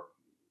before.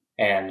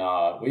 And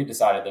we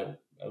decided that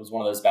it was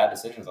one of those bad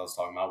decisions I was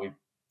talking about. We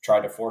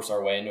tried to force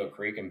our way into a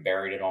creek and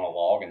buried it on a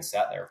log and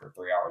sat there for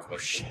 3 hours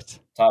waiting for the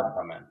tide to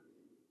come in.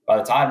 By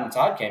the time the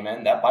tide came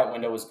in, that bite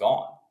window was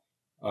gone.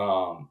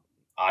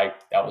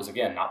 That was,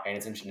 again, not paying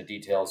attention to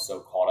details,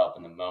 so caught up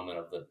in the moment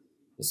of the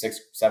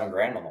 6-7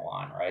 grand on the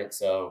line, right?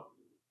 So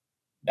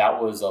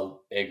that was a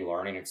big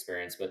learning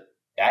experience. But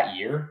that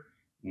year,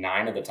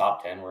 9 of the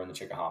top 10 were in the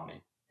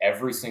Chickahominy.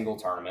 Every single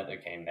tournament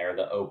that came there,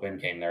 the Open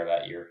came there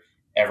that year.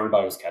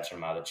 Everybody was catching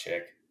them out of the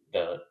Chick.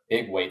 The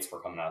big weights were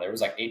coming out of there. It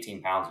was like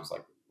 18 pounds. It was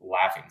like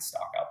laughing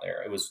stock out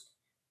there. It was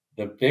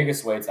the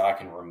biggest weights I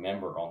can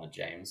remember on the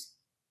James.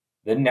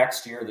 The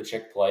next year, the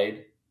Chick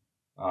played.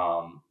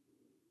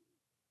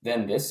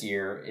 Then this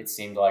year, it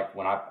seemed like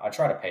when I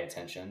try to pay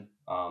attention,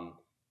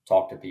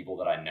 talk to people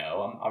that I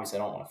know. Obviously,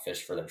 I don't want to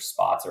fish for their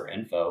spots or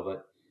info,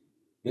 but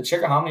the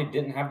Chickahominy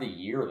didn't have the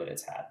year that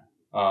it's had.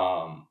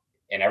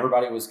 And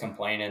everybody was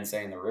complaining,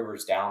 saying the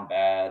river's down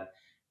bad,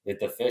 that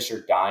the fish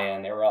are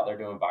dying. They were out there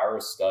doing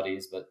virus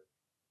studies. But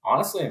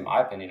honestly, in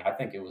my opinion, I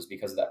think it was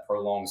because of that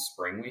prolonged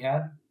spring we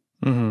had.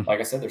 Mm-hmm. Like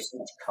I said, there's so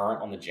much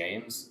current on the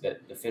James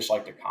that the fish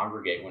like to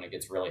congregate when it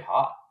gets really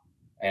hot.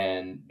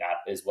 And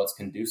that is what's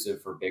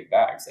conducive for big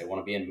bags. They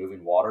want to be in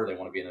moving water. They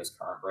want to be in those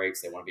current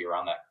breaks. They want to be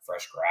around that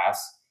fresh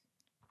grass.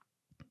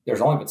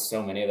 There's only been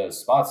so many of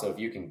those spots. So if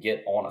you can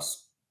get on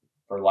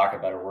for lack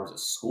of better words, a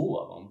school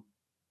of them,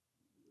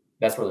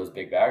 that's where those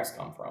big bags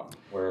come from.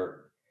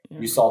 Where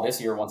you saw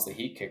this year, once the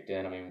heat kicked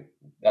in, I mean,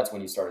 that's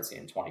when you started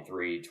seeing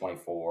 23,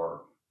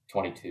 24,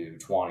 22,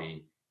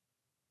 20,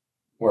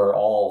 where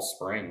all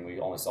spring we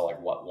only saw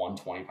like one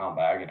 20-pound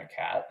bag and a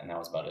cat, and that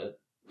was about it.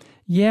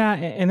 Yeah,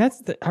 and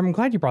I'm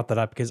glad you brought that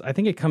up, because I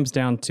think it comes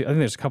down to, I think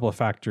there's a couple of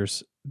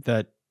factors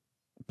that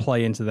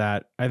play into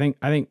that. I think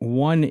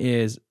one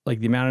is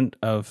like the amount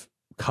of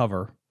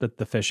cover that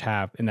the fish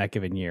have in that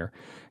given year.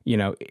 You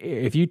know,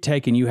 if you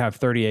take and you have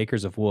 30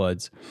 acres of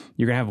woods,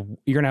 you're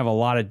gonna have a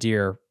lot of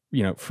deer,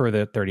 you know, for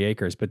the 30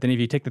 acres. But then if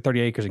you take the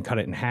 30 acres and cut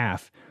it in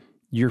half,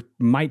 you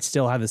might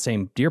still have the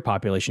same deer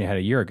population you had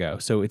a year ago.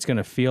 So it's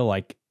gonna feel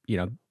like, you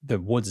know, the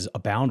woods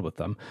abound with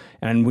them.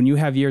 And when you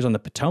have years on the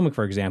Potomac,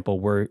 for example,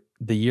 where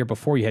the year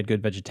before you had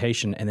good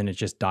vegetation and then it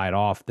just died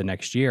off the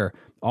next year,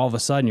 all of a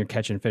sudden you're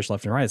catching fish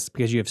left and right. It's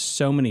because you have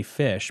so many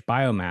fish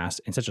biomass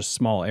in such a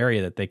small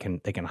area that they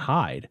can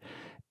hide.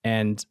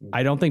 And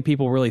I don't think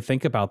people really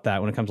think about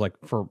that when it comes like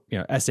for, you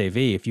know, SAV.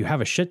 If you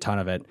have a shit ton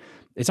of it,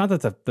 it's not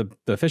that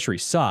the fishery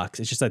sucks.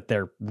 It's just that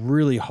they're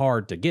really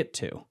hard to get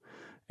to.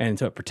 And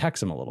so it protects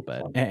them a little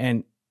bit.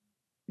 And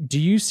do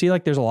you see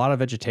like there's a lot of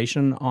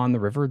vegetation on the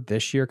river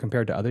this year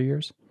compared to other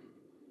years?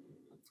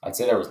 I'd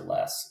say there was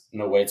less,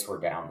 and the weights were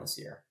down this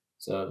year.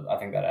 So I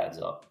think that adds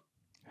up.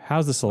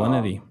 How's the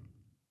salinity?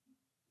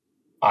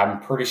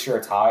 I'm pretty sure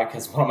it's high,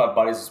 because one of my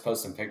buddies was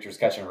posting pictures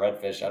catching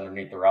redfish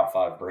underneath the Route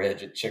 5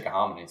 bridge at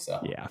Chickahominy. So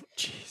yeah,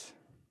 jeez,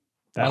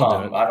 that'll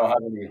do it. I don't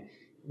have any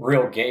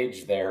real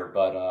gauge there,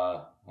 but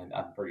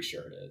I'm pretty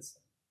sure it is.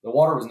 The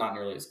water was not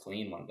nearly as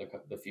clean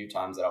the few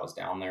times that I was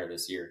down there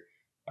this year.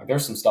 Like,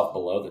 there's some stuff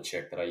below the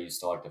Chick that I used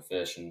to like to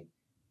fish, and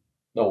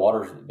the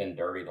water's been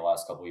dirty the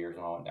last couple of years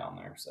when I went down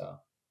there. So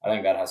I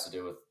think that has to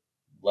do with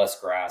less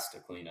grass to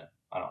clean it.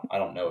 I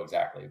don't know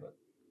exactly, but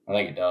I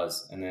think it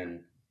does. And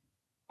then,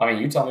 I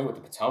mean, you tell me with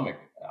the Potomac,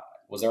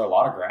 was there a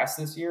lot of grass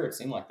this year? It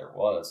seemed like there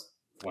was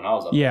when I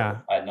was up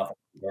there. I had nothing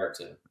to compare it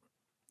to.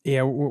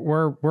 Yeah,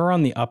 we're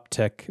on the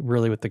uptick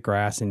really with the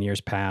grass in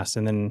years past.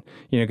 And then,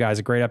 you know, guys,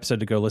 a great episode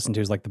to go listen to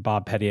is like the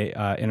Bob Petty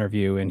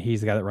interview. And he's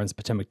the guy that runs the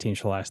Potomac teams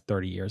for the last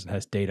 30 years and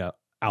has data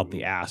out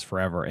the ass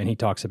forever. And he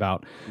talks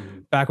about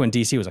back when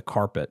DC was a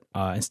carpet.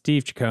 And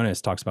Steve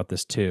Chaconis talks about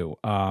this too.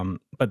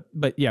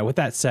 But yeah, with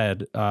that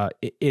said,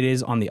 it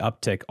is on the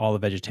uptick, all the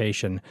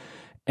vegetation.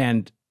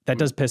 And that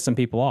does piss some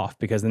people off,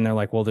 because then they're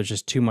like, well, there's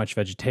just too much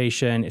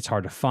vegetation. It's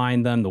hard to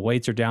find them. The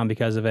weights are down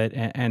because of it.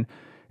 And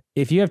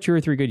if you have 2 or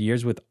 3 good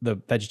years with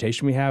the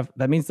vegetation we have,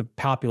 that means the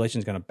population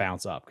is going to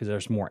bounce up because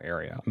there's more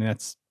area. I mean,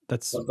 that's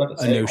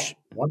a notion.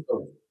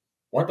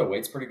 Weren't the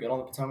weights pretty good on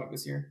the Potomac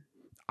this year?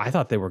 I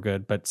thought they were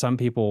good, but some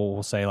people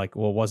will say like,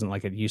 well, it wasn't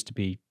like it used to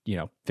be, you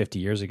know, 50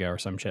 years ago or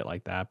some shit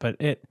like that.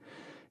 But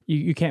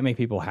you can't make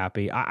people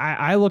happy.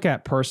 I look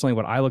at personally,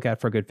 what I look at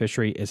for a good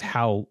fishery is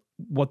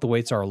what the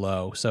weights are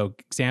low. So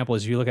example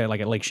is, if you look at like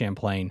at Lake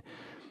Champlain,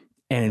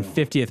 and in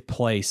 50th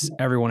place,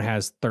 everyone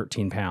has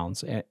 13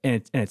 pounds, and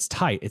it's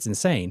tight. It's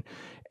insane.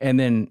 And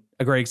then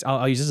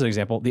I'll use this as an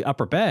example. The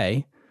Upper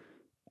Bay,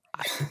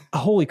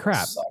 holy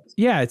crap.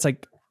 Yeah, it's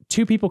like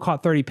 2 people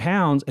caught 30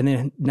 pounds, and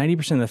then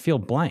 90% of the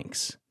field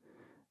blanks.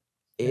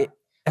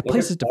 That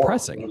place is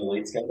depressing. When the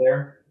weights get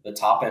there, the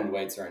top end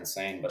weights are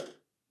insane, but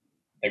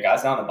the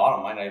guys down the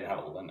bottom might not even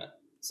have a limit.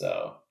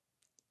 So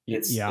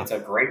it's a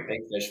great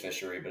big fish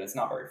fishery, but it's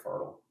not very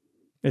fertile.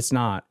 It's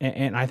not.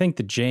 And I think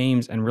the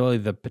James and really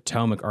the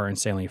Potomac are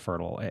insanely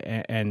fertile.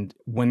 And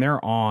when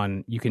they're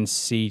on, you can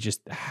see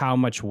just how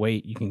much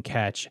weight you can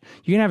catch.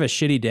 You can have a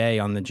shitty day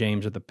on the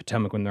James or the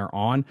Potomac when they're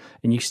on,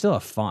 and you still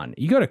have fun.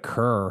 You go to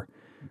Kerr,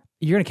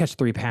 you're going to catch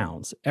 3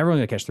 pounds. Everyone's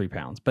going to catch 3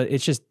 pounds, but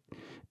it's just,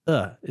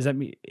 is that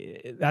me?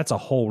 That's a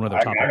whole nother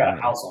topic. I got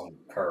a house on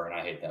Kerr and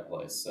I hate that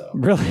place. So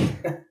really,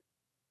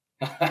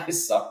 I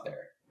suck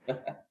there.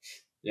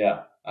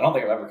 Yeah. I don't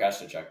think I've ever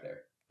cashed a check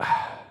there.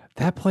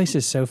 that place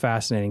is so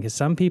fascinating because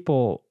some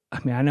people, I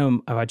mean, I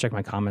know if I check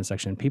my comment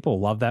section, people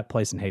love that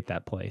place and hate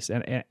that place.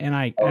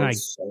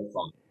 It's so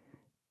fun.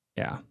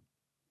 Yeah.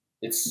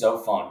 It's so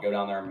fun. Go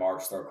down there in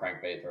March, throw a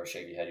crankbait, throw a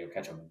shaky head. You'll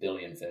catch a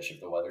billion fish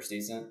if the weather's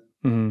decent.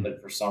 Mm-hmm.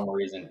 But for some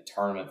reason,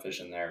 tournament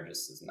fishing there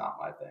just is not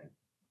my thing.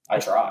 I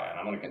try, and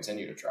I'm going to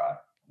continue to try.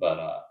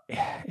 But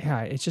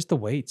yeah, it's just the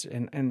weights.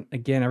 And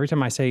again, every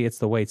time I say it's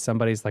the weights,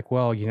 somebody's like,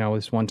 well, you know,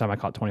 this one time I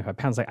caught 25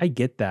 pounds. Like, I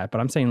get that.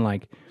 But I'm saying,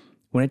 like,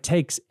 when it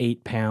takes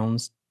 8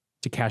 pounds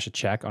to cash a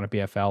check on a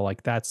BFL,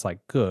 like, that's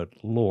like, good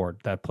Lord,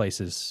 that place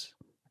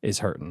is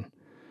hurting.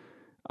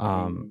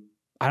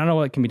 I don't know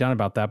what can be done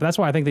about that, but that's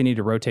why I think they need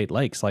to rotate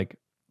lakes. Like,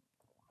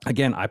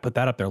 again, I put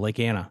that up there, Lake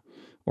Anna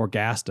or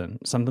Gaston,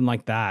 something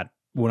like that.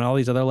 When all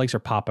these other lakes are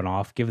popping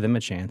off, give them a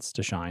chance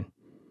to shine.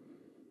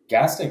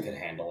 Gaston could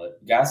handle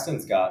it.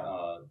 Gaston's got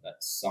that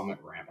summit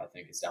ramp, I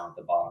think, is down at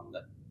the bottom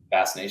that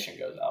Bass Nation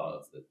goes out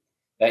of.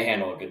 They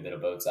handle a good bit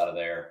of boats out of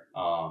there.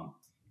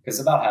 Because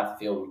about half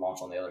the field would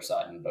launch on the other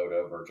side and boat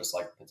over, just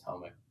like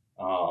Potomac.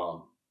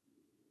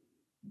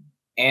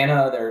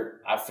 Anna,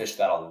 I fished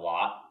that a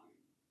lot.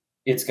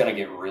 It's going to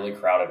get really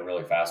crowded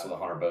really fast with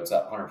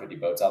 150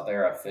 boats out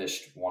there. I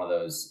fished one of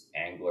those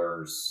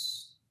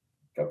anglers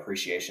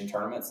appreciation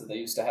tournaments that they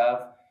used to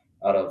have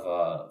out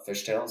of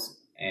Fishtails,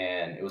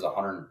 and it was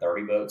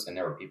 130 boats, and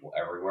there were people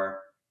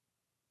everywhere.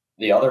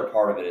 The other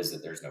part of it is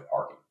that there's no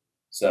parking.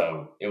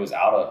 So it was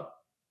out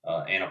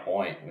of Anna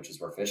Point, which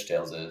is where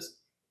Fishtails is.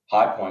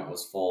 High Point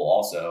was full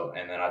also,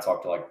 and then I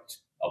talked to like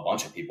a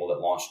bunch of people that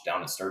launched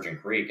down at Sturgeon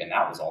Creek, and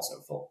that was also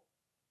full.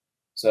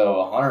 So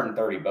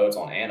 130 boats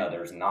on Anna,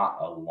 there's not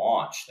a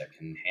launch that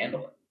can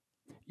handle it.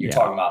 You're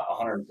talking about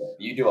 100.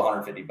 You do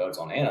 150 boats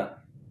on Anna.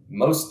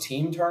 Most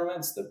team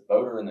tournaments, the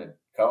boater and the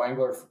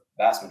co-angler,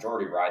 vast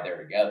majority ride there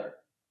together.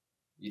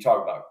 You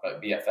talk about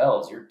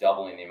BFLs, you're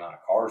doubling the amount of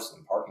cars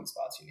and parking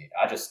spots you need.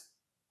 I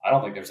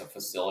don't think there's a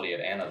facility at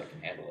Anna that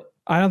can handle it.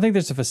 I don't think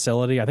there's a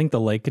facility. I think the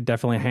lake could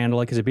definitely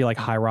handle it because it'd be like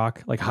High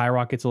Rock. Like High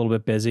Rock gets a little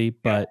bit busy,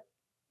 but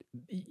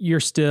you're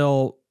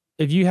still,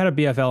 if you had a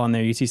BFL on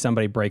there, you see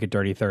somebody break a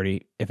dirty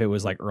 30 if it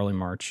was like early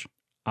March.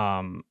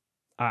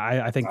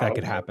 I think that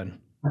could happen.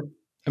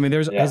 I mean,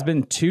 has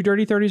been 2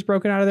 dirty 30s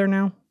broken out of there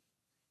now.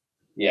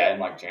 Yeah, in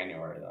like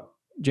January though.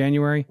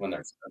 January? When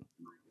they're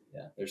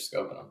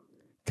scoping them.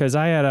 Because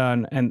I had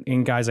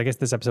and guys, I guess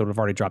this episode would have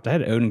already dropped. I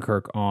had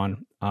Odenkirk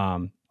on,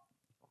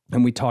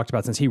 and we talked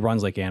about, since he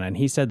runs Lake Anna, and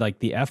he said like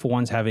the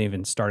F1s haven't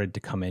even started to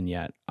come in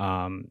yet.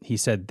 He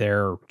said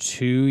they're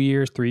 2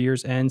 years, 3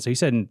 years in. So he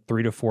said in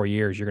 3 to 4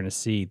 years, you're going to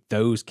see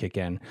those kick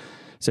in.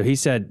 So he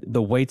said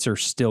the weights are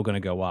still going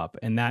to go up.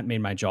 And that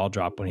made my jaw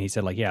drop when he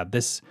said like, yeah,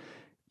 this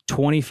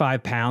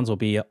 25 pounds will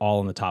be all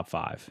in the top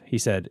 5. He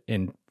said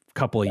in a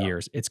couple of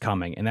years, it's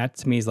coming. And that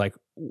to me is like,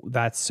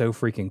 that's so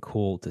freaking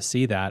cool to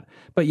see that.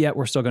 But yet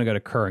we're still going to go to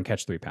Kerr and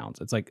catch 3 pounds.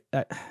 It's like,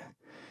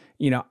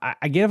 you know,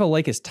 I get if a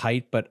lake is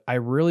tight, but I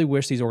really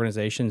wish these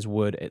organizations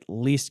would at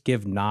least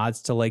give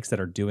nods to lakes that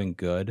are doing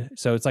good.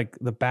 So it's like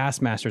the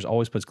Bassmasters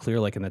always puts Clear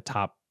Lake in the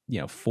top,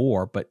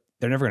 4, but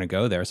they're never going to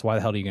go there. So why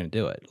the hell are you going to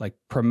do it? Like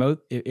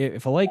promote,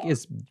 if a lake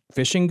is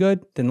fishing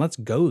good, then let's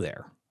go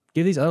there.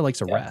 Give these other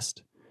lakes a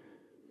rest.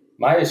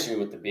 My issue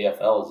with the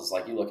BFLs is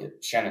like, you look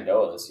at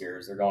Shenandoah this year,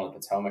 is they're going to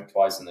the Potomac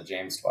twice and the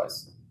James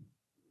twice.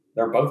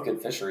 They're both good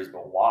fisheries,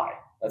 but why?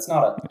 That's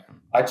not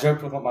I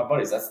joked with one of my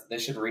buddies. They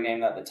should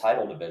rename that the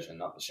Tidal Division,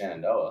 not the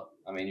Shenandoah.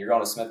 I mean, you're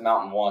going to Smith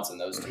Mountain once and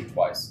those 2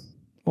 twice.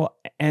 Well,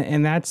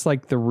 and that's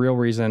like the real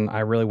reason I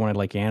really wanted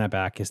Lake Anna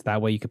back, is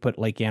that way you could put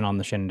Lake Anna on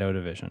the Shenandoah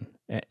Division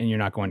and you're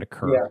not going to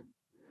Kerr.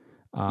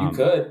 Yeah. You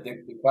could.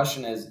 The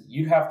question is,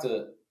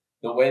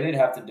 the way they'd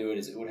have to do it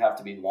is it would have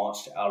to be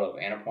launched out of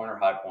Anna Point or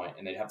High Point,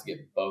 and they'd have to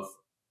get both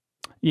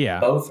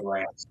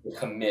ramps to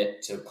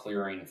commit to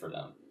clearing for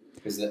them.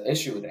 Because the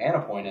issue with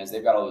Anna Point is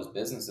they've got all those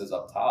businesses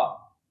up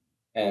top,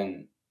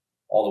 and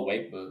all the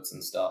wake boats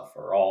and stuff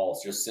are all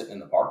just sitting in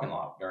the parking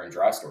lot during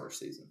dry storage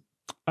season.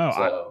 Oh,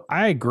 so,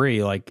 I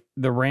agree. Like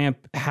the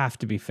ramp have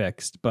to be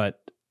fixed,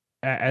 but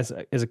as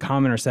a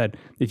commenter said,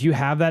 if you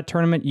have that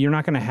tournament, you're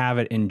not going to have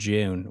it in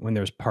June when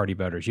there's party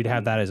boaters. You'd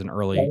have that as an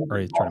early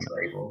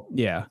tournament.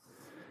 Yeah.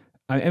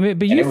 I mean,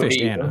 but you fished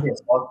Anna. It would be a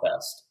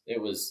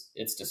slugfest.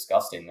 It's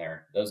disgusting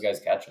there. Those guys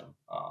catch them.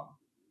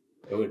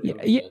 It would be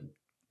good.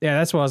 Yeah,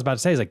 that's what I was about to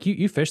say. Is like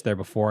you fished there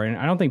before, and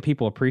I don't think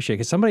people appreciate,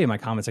 because somebody in my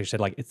comments actually said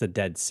like it's the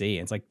Dead Sea.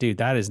 And it's like, dude,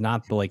 that is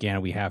not the Lake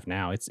Anna we have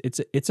now. It's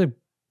a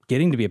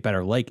getting to be a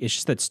better lake. It's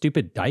just that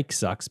stupid dike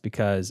sucks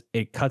because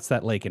it cuts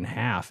that lake in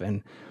half.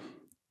 And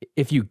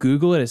if you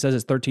Google it, it says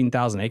it's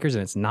 13,000 acres,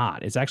 and it's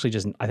not. It's actually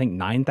just, I think,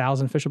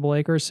 9,000 fishable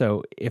acres.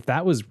 So if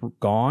that was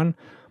gone,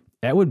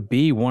 that would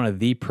be one of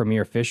the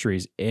premier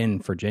fisheries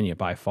in Virginia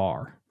by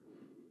far.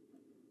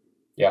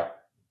 Yeah,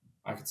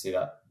 I could see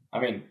that. I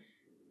mean,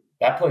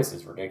 that place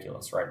is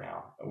ridiculous right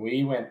now.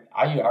 We went,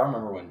 I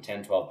remember when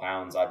 10, 12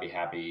 pounds, I'd be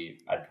happy.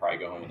 I'd probably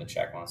go home with a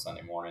check on a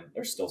Sunday morning.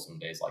 There's still some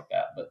days like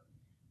that, but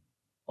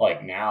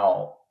like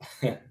now,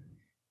 I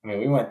mean,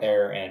 we went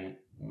there and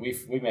we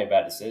made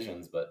bad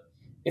decisions, but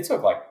it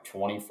took like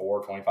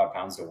 24, 25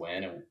 pounds to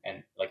win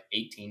and like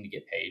 18 to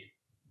get paid.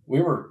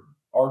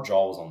 Our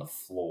jaw was on the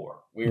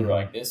floor. We were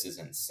like, this is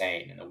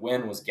insane. And the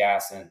wind was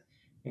gassing.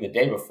 And the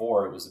day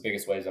before, it was the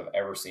biggest waves I've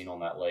ever seen on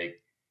that lake.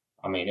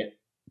 I mean,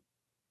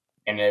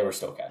 and they were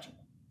still catching.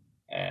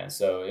 And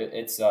so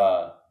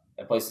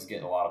that place is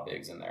getting a lot of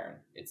bigs in there. And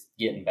it's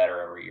getting better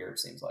every year, it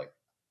seems like.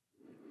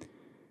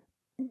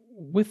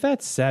 With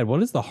that said,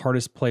 what is the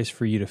hardest place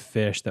for you to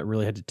fish that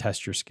really had to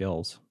test your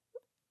skills?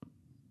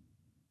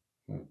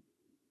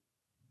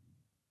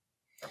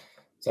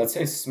 So I'd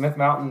say Smith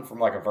Mountain from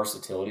like a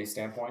versatility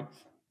standpoint.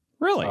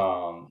 Really?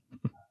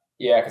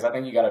 Yeah, because I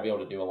think you got to be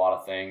able to do a lot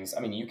of things. I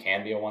mean, you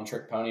can be a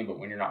one-trick pony, but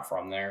when you're not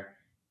from there,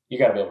 you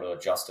got to be able to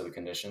adjust to the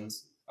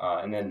conditions.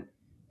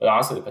 But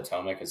honestly, the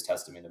Potomac has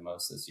tested me the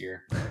most this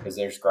year because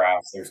there's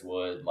grass, there's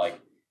wood. Like,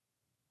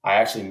 I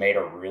actually made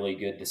a really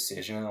good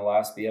decision in the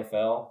last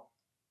BFL.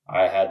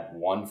 I had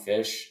one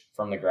fish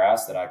from the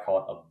grass that I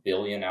caught a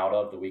billion out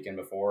of the weekend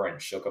before and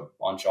shook a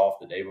bunch off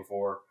the day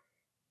before.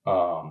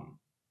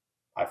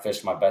 I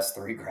fished my best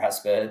 3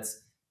 grass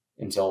beds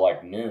until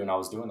like noon. I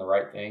was doing the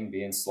right thing,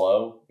 being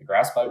slow. The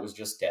grass bite was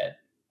just dead.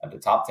 At the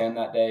top 10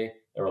 that day,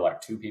 there were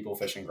like 2 people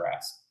fishing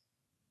grass.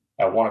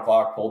 At 1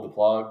 o'clock, pulled the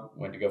plug,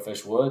 went to go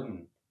fish wood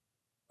and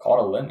caught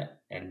a limit.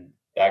 And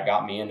that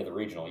got me into the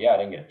regional. Yeah, I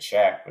didn't get a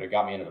check, but it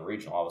got me into the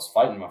regional. I was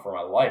fighting for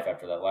my life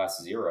after that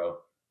last 0.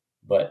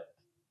 But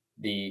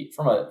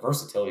from a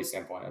versatility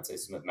standpoint, I'd say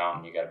Smith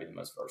Mountain, you got to be the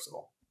most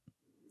versatile.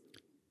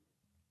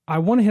 I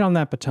want to hit on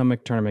that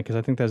Potomac tournament because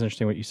I think that's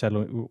interesting what you said,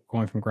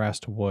 going from grass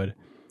to wood.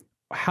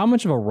 How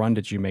much of a run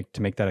did you make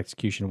to make that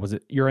execution? Was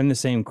it you're in the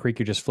same creek,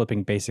 you're just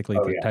flipping basically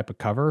type of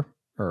cover?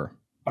 Or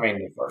I mean,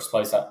 in the first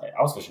place, I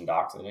was fishing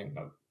docks. I didn't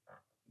know.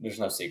 There's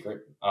no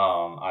secret.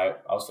 I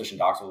was fishing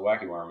docks with a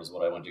wacky worm is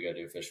what I went to go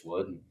do, fish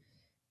wood. And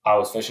I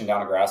was fishing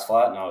down a grass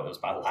flat. And it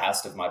was my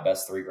last of my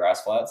best 3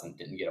 grass flats and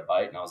didn't get a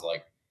bite. And I was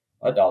like,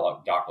 that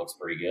dock looks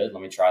pretty good.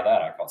 Let me try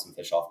that. I caught some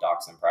fish off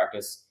docks in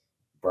practice,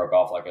 broke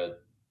off like a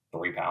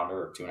 3-pounder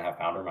or 2.5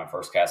 pounder, my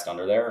first cast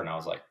under there. And I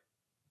was like,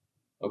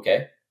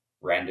 okay,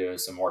 ran to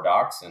some more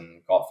docks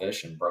and caught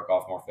fish and broke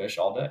off more fish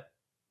all day.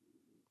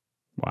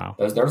 Wow.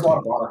 There's a lot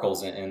of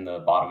barnacles in the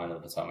bottom end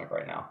of the Potomac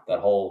right now. That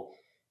whole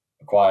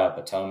Aquia,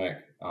 Potomac,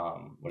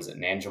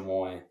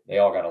 Nanjamoy, they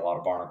all got a lot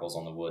of barnacles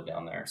on the wood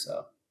down there.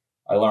 So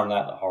I learned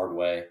that the hard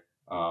way.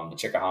 The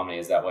Chickahominy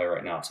is that way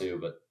right now too.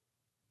 But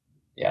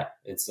yeah,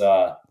 it's,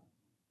 I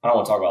don't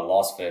want to talk about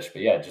lost fish,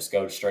 but yeah, just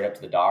go straight up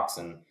to the docks.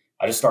 And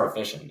I just started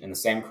fishing in the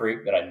same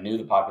creek that I knew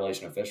the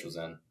population of fish was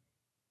in.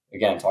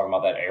 Again, talking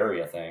about that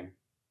area thing.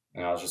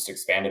 And I was just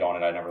expanded on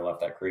it. I never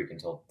left that creek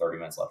until 30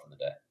 minutes left in the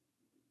day.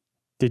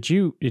 Did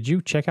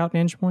you check out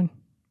Nanjamoy?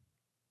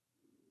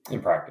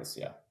 In practice,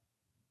 yeah.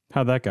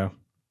 How'd that go?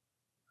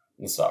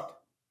 It sucked.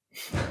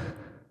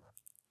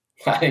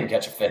 I didn't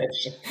catch a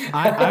fish.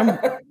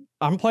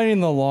 I'm playing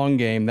the long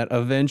game that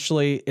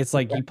eventually it's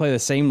like you play the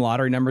same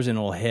lottery numbers and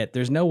it'll hit.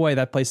 There's no way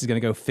that place is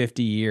going to go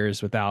 50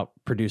 years without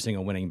producing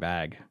a winning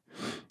bag.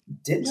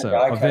 Didn't so a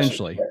guy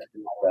eventually catch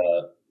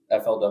the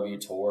FLW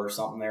tour or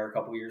something there a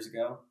couple years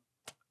ago?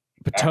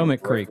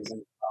 Potomac Creek.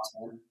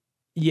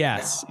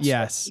 Yes, no,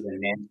 yes.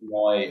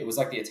 It was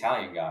like the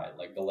Italian guy,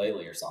 like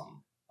Galele or something.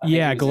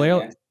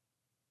 Galele.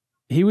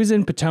 He was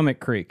in Potomac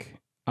Creek.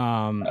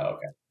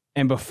 Okay.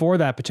 And before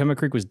that, Potomac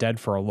Creek was dead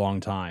for a long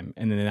time.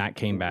 And then that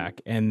came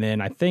back. And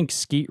then I think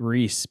Skeet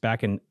Reese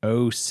back in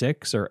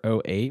 06 or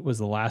 08 was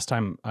the last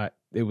time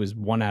it was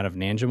one out of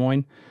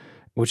Nanjamoy,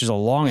 which is a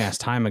long ass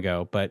time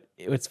ago. But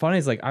what's funny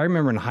is like, I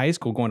remember in high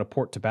school going to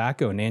Port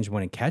Tobacco and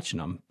Nanjamoy and catching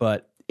them.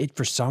 But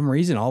for some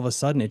reason, all of a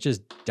sudden it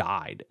just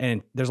died.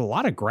 And there's a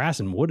lot of grass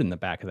and wood in the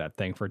back of that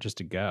thing for it just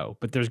to go.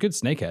 But there's good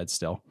snakeheads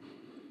still.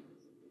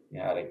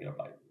 Yeah, I didn't get a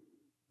bite.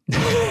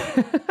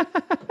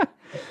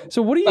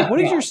 So what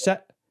is your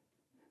set?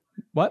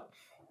 What?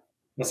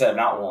 I said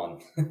not one.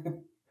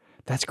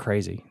 That's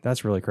crazy.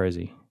 That's really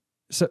crazy.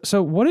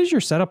 So what is your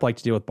setup like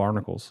to deal with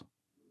barnacles?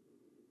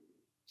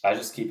 I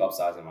just keep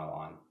upsizing my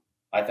line.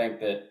 I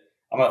think that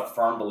I'm a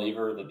firm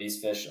believer that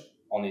these fish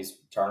on these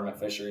tournament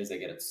fisheries, they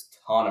get a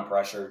ton of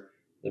pressure.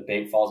 The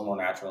bait falls more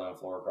naturally on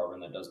fluorocarbon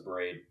than it does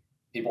braid.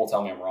 People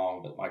tell me I'm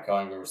wrong, but my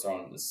co-angler was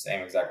throwing the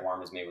same exact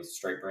worm as me with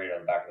straight braid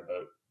on the back of the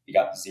boat. He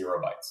got 0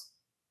 bites.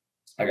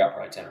 I got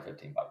probably 10 or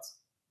 15 bites.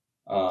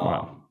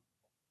 Wow.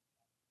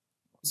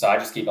 So I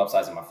just keep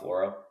upsizing my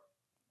fluoro.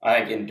 I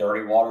think in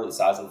dirty water, the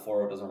size of the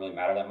fluoro doesn't really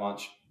matter that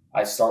much.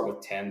 I start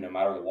with 10 no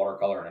matter the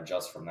watercolor and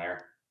adjust from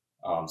there.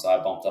 So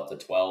I bumped up to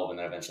 12 and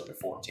then eventually to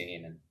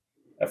 14. And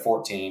at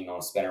 14 on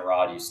a spinner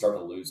rod, you start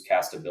to lose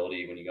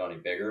castability when you go any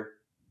bigger.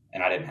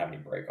 And I didn't have any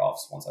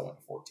breakoffs once I went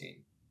to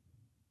 14.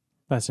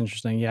 That's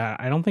interesting. Yeah,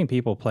 I don't think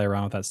people play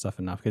around with that stuff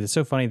enough because it's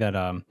so funny that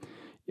a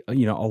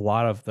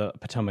lot of the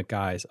Potomac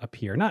guys up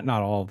here, not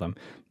all of them,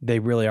 they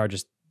really are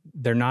just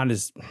they're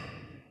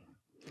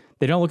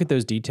They don't look at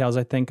those details,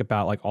 I think,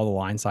 about like all the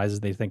line sizes.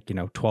 They think,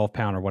 12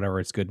 pound or whatever,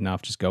 it's good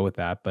enough. Just go with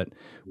that. But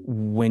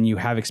when you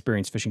have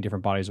experience fishing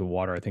different bodies of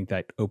water, I think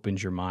that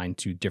opens your mind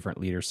to different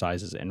leader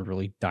sizes and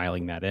really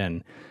dialing that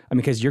in. I mean,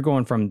 because you're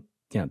going from,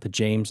 the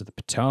James or the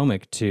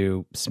Potomac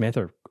to Smith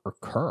or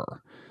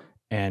Kerr.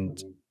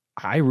 And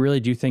I really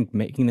do think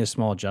making those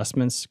small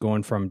adjustments,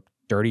 going from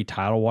dirty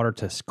tidal water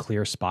to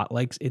clear spot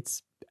lakes,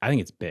 I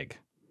think it's big.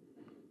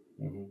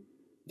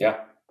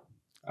 Yeah,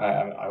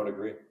 I would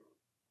agree.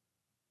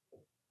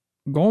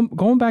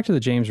 Going back to the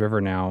James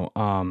River now,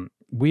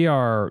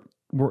 we're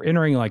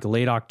entering like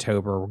late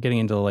October. We're getting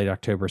into the late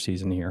October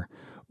season here.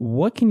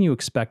 What can you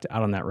expect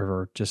out on that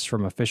river, just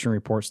from a fishing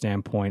report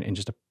standpoint, and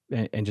just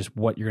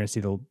what you're going to see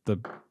the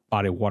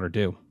body of water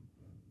do?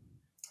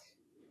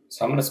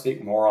 So I'm going to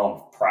speak more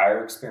on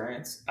prior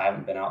experience. I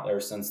haven't been out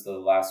there since the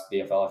last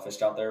BFL I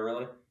fished out there,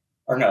 really.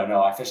 Or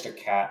no, I fished a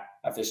cat.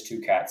 I fished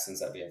 2 cats since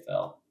that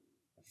BFL.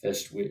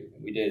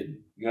 We did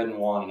good in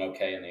one and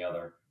okay in the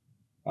other.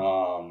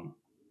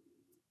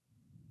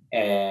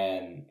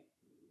 And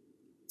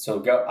so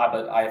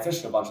but I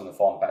fished a bunch in the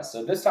fall and past.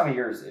 So this time of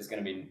year is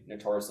going to be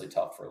notoriously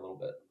tough for a little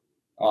bit.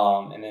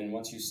 And then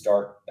once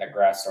that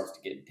grass starts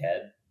to get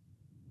dead,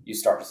 you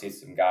start to see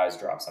some guys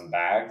drop some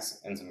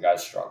bags and some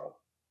guys struggle.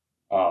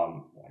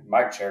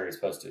 Mike Cherry's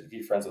posted, if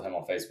you're friends with him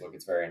on Facebook,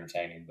 it's very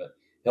entertaining, but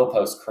he'll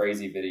post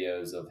crazy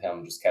videos of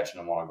him just catching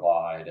them on a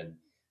glide. And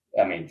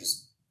I mean,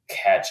 just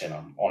catching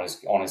them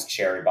on his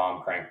cherry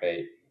bomb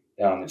crankbait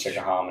down in the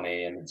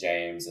Chickahominy and the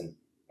James. And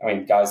I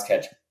mean, guys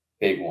catch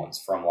big ones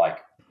from like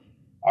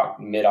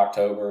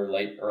mid-October,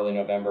 early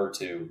November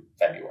to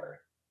February.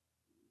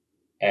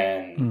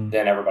 And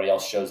then everybody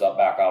else shows up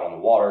back out on the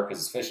water because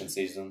it's fishing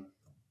season.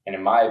 And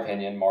in my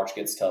opinion, March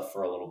gets tough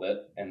for a little bit,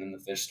 and then the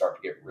fish start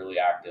to get really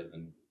active,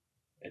 and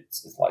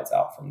it's lights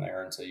out from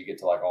there until you get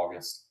to like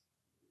August.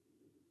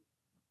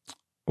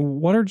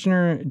 What are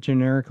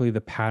generically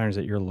the patterns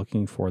that you're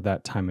looking for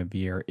that time of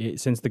year?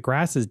 Since the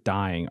grass is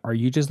dying, are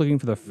you just looking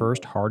for the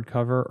first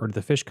hardcover, or do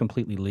the fish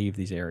completely leave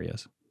these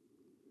areas?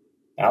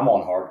 I'm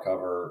on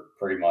hardcover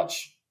pretty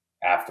much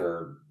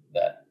after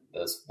that.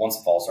 Once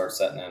the fall starts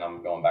setting in,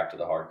 I'm going back to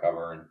the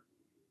hardcover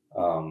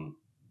and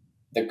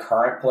the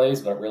current plays,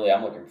 but really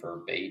I'm looking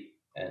for bait.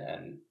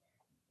 And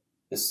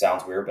this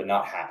sounds weird, but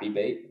not happy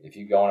bait. If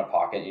you go in a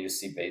pocket and you just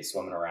see bait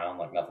swimming around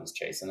like nothing's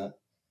chasing it,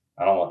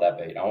 I don't want that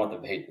bait. I want the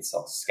bait that's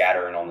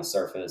scattering on the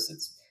surface.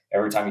 It's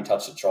every time you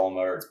touch the trolling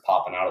motor, it's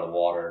popping out of the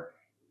water.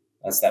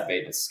 That's that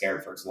bait that's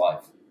scared for its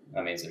life.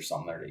 That means there's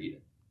something there to eat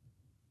it.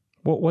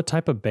 What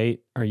type of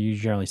bait are you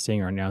generally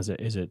seeing right now? Is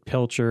it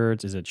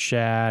pilchards? Is it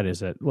shad?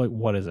 Is it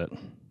what is it?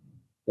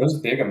 Those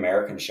big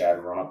American shad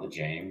run up the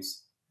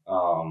James.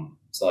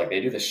 So like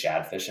they do the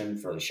shad fishing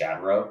for the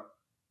shad roe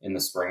in the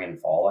spring and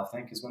fall, I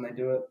think is when they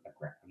do it.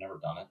 I've never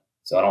done it,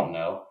 so I don't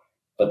know.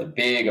 But the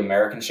big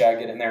American shad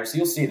get in there. So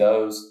you'll see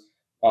those.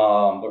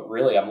 But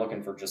really I'm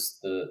looking for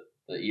just the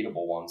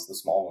eatable ones, the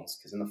small ones.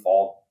 Because in the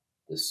fall,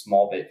 the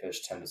small bait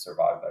fish tend to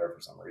survive better for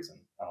some reason.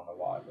 I don't know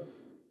why, but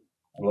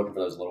I'm looking for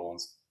those little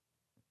ones.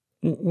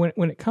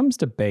 When it comes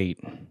to bait,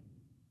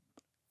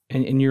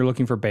 and you're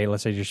looking for bait,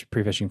 let's say you're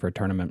pre-fishing for a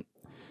tournament,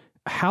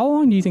 how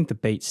long do you think the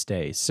bait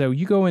stays? So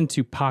you go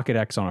into Pocket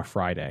X on a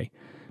Friday.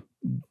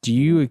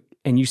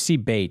 And you see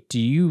bait, do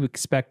you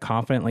expect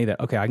confidently that,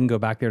 okay, I can go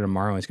back there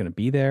tomorrow and it's going to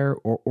be there?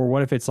 Or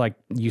what if it's like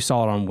you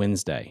saw it on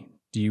Wednesday?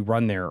 Do you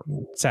run there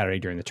Saturday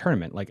during the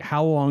tournament? Like,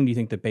 how long do you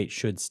think the bait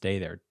should stay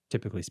there,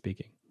 typically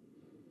speaking?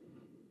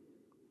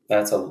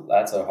 That's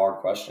a hard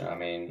question. I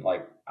mean,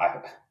 like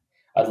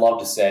I'd love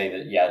to say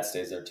that, yeah, it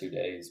stays there 2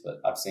 days, but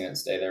I've seen it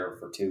stay there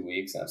for 2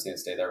 weeks and I've seen it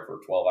stay there for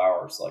 12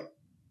 hours. Like,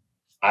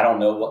 I don't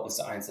know what the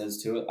science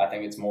is to it. I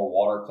think it's more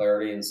water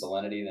clarity and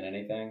salinity than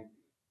anything.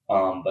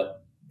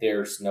 But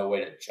there's no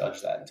way to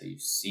judge that until you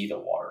see the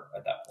water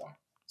at that point.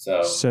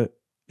 So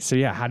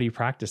yeah, how do you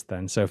practice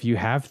then? So if you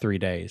have 3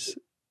 days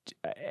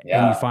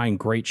and you find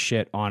great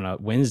shit on a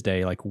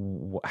Wednesday, like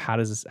how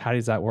does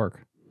that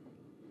work?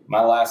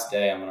 My last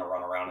day, I'm going to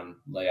run around and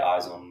lay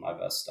eyes on my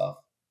best stuff.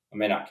 I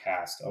may not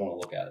cast. I want to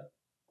look at it.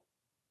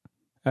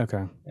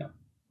 Okay. Yeah.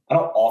 I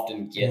don't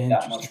often get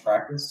that much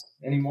practice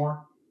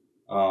anymore.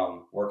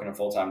 Working a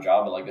full-time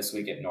job, but like this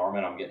week at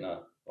Norman, I'm getting a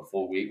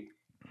full week.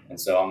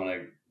 And so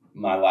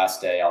my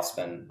last day, I'll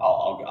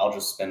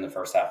just spend the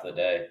first half of the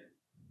day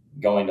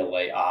going to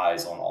lay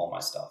eyes on all my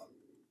stuff.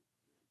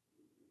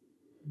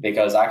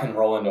 Because I can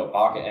roll into a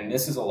pocket. And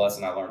this is a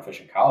lesson I learned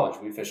fishing college.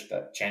 We fished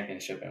that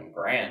championship in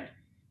Grand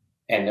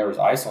and there was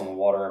ice on the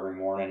water every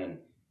morning and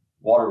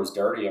water was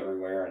dirty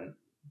everywhere. And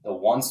the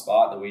one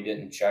spot that we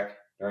didn't check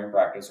during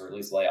practice, or at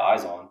least lay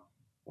eyes on,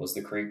 was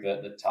the creek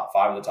that the top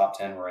 5 of the top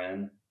 10 were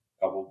in.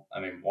 One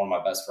of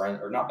my best friends,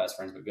 or not best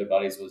friends, but good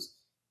buddies,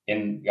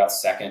 got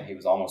second. He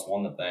was almost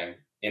won the thing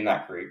in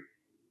that creek.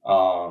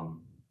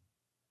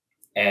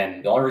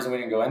 And the only reason we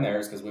didn't go in there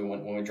is because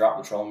when we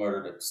dropped the trolling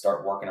motor to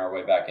start working our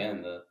way back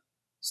in, the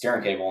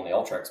steering cable on the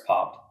Ultrex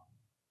popped.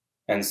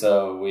 And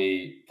so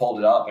we pulled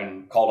it up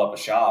and called up a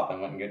shop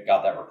and went and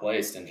got that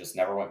replaced and just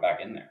never went back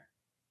in there.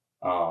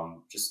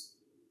 Just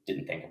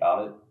didn't think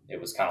about it.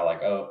 It was kind of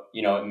like, oh,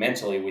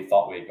 mentally we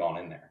thought we had gone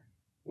in there.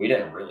 We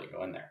didn't really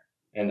go in there.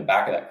 And in the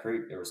back of that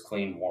creek, there was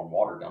clean, warm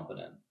water dumping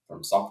in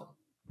from something.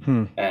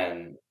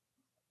 And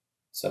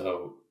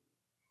so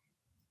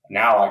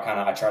now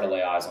I try to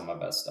lay eyes on my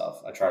best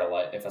stuff. I try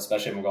to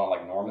especially if I'm going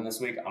like Norman this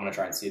week, I'm going to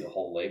try and see the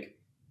whole lake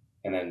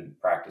and then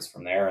practice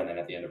from there. And then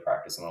at the end of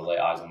practice, I'm going to lay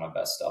eyes on my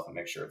best stuff and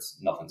make sure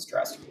nothing's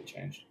drastically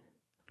changed.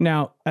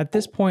 Now, at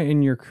this point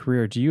in your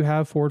career, do you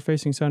have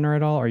forward-facing sonar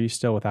at all? Or are you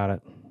still without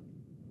it?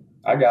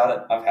 I got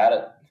it. I've had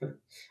it.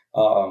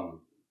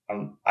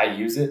 I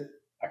use it.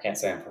 I can't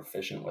say I'm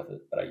proficient with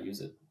it, but I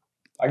use it.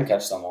 I can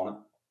catch some on it.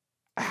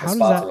 The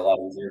spots are a lot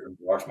easier than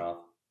largemouth.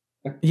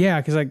 Yeah,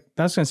 because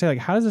that's gonna say,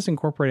 how does this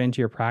incorporate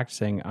into your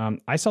practicing?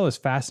 I saw this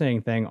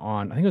fascinating thing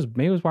on, I think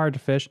it was Wired to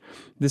Fish.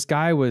 This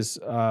guy was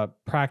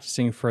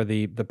practicing for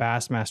the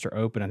Bassmaster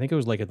Open. I think it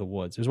was Lake of the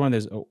Woods. It was one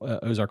of those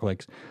Ozark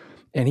lakes,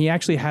 and he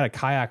actually had a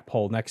kayak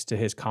pole next to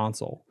his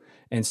console.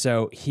 And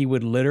so he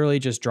would literally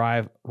just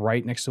drive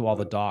right next to all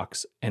the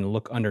docks and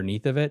look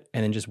underneath of it,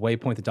 and then just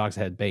waypoint the docks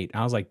ahead bait.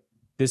 And I was like,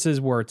 this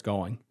is where it's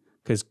going,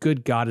 because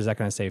good God, is that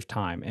going to save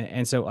time?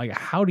 And so,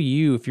 how do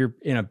you, if you're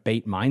in a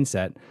bait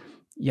mindset,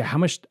 how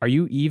much are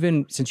you,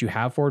 even since you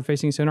have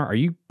forward-facing sonar, are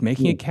you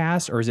making a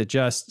cast, or is it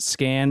just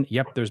scan?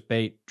 Yep, there's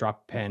bait.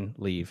 Drop pen,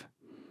 leave.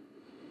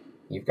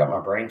 You've got my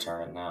brain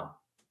turning now.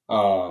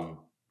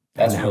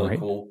 That's really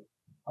cool.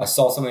 I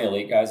saw some of the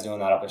elite guys doing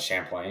that up at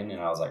Champlain,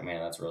 and I was like, man,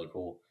 that's really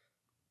cool.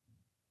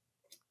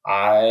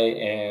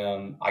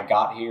 I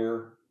got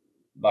here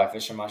by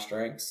fishing my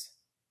strengths.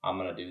 I'm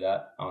going to do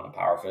that. I'm going to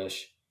power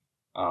fish.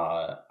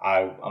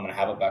 I'm going to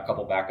have a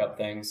couple backup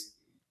things,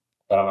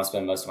 but I'm going to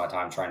spend most of my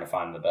time trying to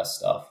find the best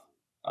stuff.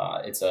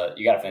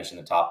 You got to finish in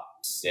the top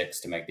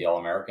 6 to make the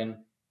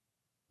All-American.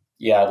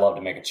 Yeah, I'd love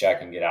to make a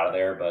check and get out of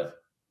there, but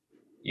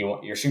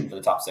you're shooting for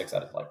the top 6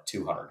 out of like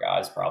 200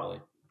 guys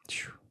probably.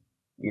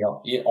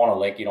 On a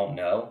lake you don't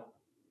know.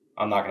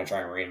 I'm not going to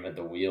try and reinvent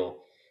the wheel.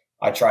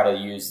 I try to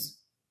use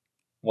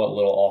what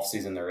little off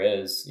season there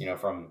is,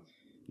 from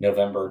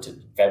November to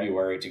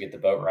February to get the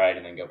boat right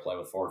and then go play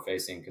with forward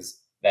facing, because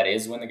that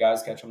is when the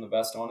guys catch them the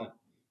best on it.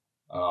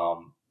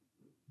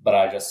 But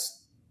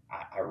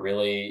I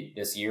really,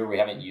 this year we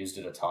haven't used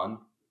it a ton.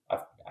 I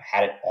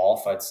had it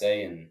off, I'd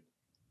say, in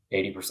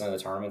 80% of the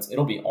tournaments.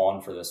 It'll be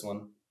on for this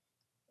one.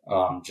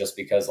 Just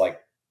because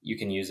you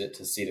can use it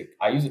to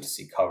I use it to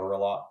see cover a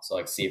lot.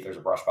 So see if there's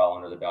a brush pile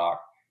under the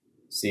dock,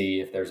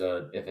 see if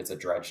it's a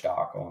dredge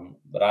dock on,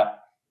 but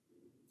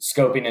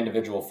scoping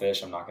individual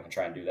fish, I'm not going to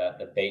try and do that.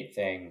 The bait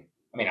thing,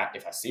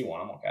 if I see one,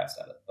 I'm going to cast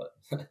at it,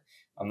 but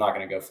I'm not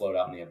going to go float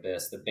out in the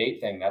abyss. The bait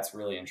thing, that's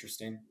really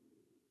interesting.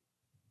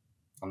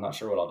 I'm not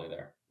sure what I'll do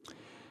there.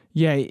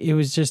 Yeah, it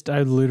was just,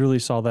 I literally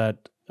saw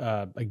that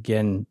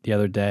again the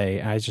other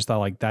day. I just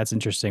thought that's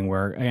interesting.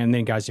 And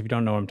then guys, if you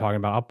don't know what I'm talking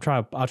about,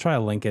 I'll try to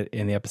link it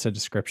in the episode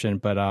description.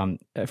 But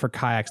for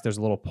kayaks, there's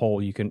a little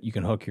pole you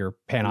can hook your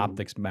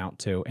Panoptics mount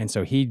to, and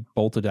so he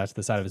bolted that to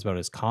the side of his boat,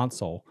 his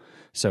console,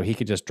 so he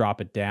could just drop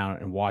it down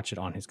and watch it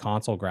on his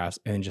console graphs,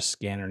 and then just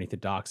scan underneath the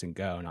docks and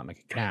go, not make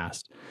a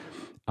cast.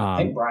 I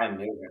think Brian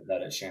knew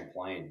that at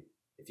Champlain.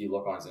 If you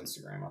look on his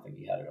Instagram, I think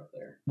he had it up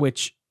there.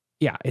 Which,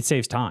 yeah, it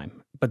saves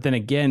time. But then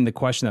again, the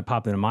question that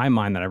popped into my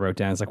mind that I wrote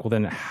down is well,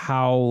 then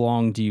how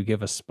long do you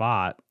give a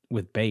spot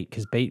with bait?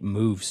 Because bait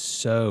moves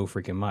so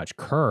freaking much.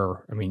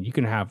 You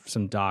can have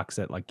some docks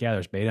that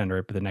there's bait under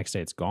it, but the next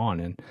day it's gone.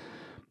 And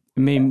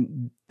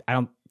I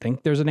don't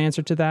think there's an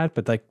answer to that,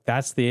 but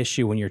that's the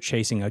issue when you're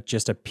chasing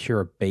just a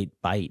pure bait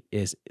bite,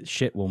 is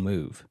shit will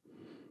move.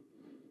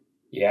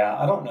 Yeah,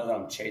 I don't know that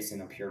I'm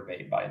chasing a pure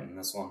bait bite in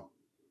this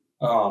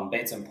one.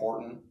 Bait's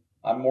important.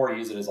 I more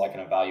use it as an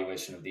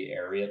evaluation of the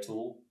area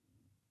tool.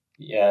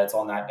 Yeah, it's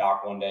on that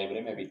dock one day, but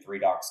it may be 3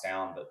 docks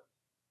down. But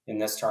in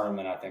this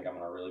tournament, I think I'm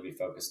going to really be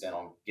focused in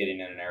on getting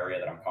in an area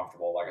that I'm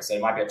comfortable. Like I said,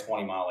 it might be a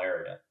 20-mile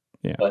area,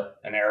 but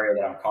an area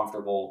that I'm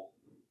comfortable,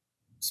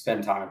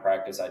 spend time in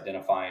practice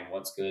identifying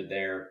what's good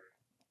there,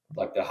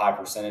 like the high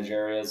percentage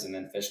areas, and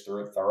then fish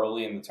through it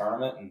thoroughly in the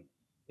tournament. And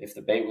if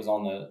the bait was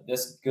on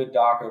this good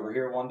dock over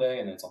here one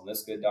day and it's on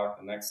this good dock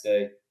the next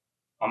day,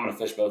 I'm going to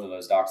fish both of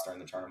those docks during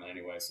the tournament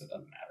anyway, so it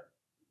doesn't matter.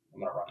 I'm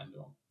going to run into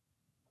them,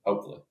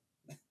 hopefully.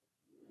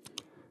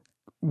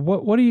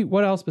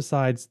 What else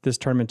besides this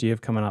tournament do you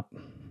have coming up?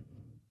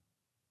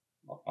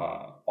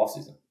 Off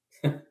season.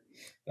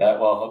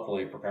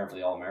 Hopefully preparing for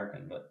the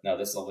All-American, but no,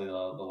 this will be the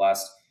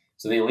last.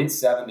 So the Elite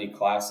 70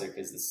 Classic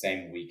is the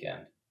same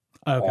weekend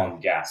on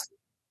Gaston.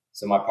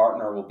 So my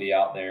partner will be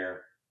out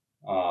there.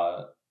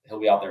 He'll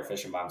be out there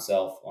fishing by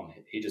himself.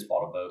 He just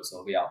bought a boat, so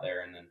he'll be out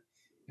there. And then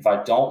if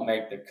I don't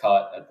make the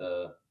cut at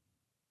the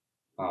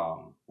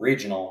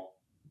regional,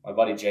 my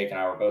buddy Jake and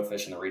I were both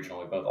fishing the regional.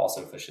 We both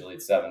also fish the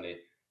Elite 70.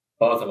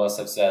 Both of us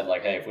have said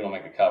hey, if we don't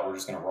make the cut, we're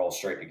just going to roll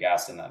straight to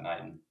Gaston that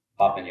night and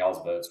hop in y'all's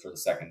boats for the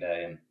second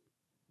day and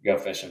go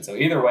fishing. So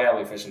either way,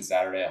 I'll be fishing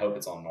Saturday. I hope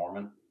it's on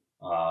Norman.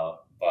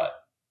 But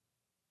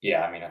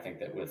yeah, I think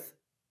that with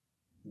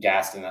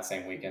Gaston that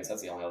same weekend,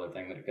 that's the only other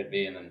thing that it could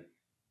be. And then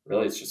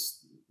really it's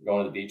just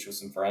going to the beach with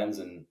some friends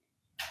and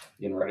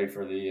getting ready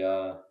for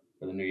the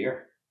for the new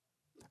year.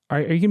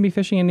 Are you going to be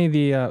fishing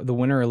any of the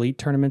winter elite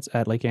tournaments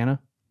at Lake Anna?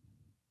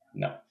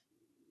 No,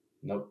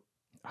 nope.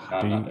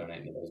 I'm not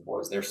donating to those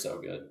boys. They're so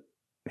good.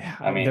 Yeah,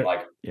 I mean,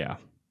 like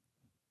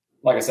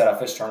I said, I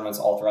fish tournaments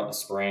all throughout the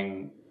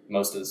spring,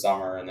 most of the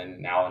summer, and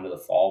then now into the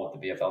fall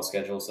with the BFL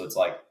schedule. So it's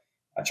like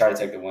I try to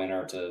take the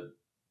winter to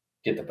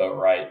get the boat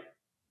right,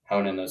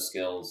 hone in those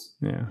skills.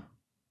 Yeah.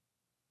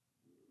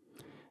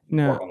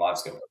 Work on live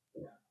scope.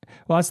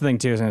 Well, that's the thing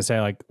too. I was going to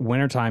say, like,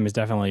 wintertime is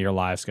definitely your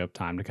live scope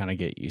time to kind of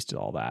get used to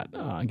all that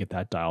and get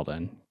that dialed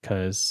in.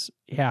 Because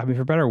I mean,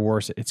 for better or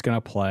worse, it's going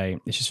to play.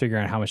 It's just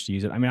figuring out how much to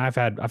use it. I mean, I've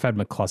had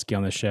McCluskey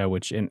on the show,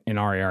 which in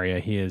our area,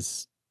 he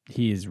is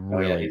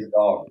really he's a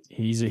dog.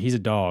 He's a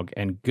dog,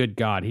 and good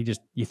God,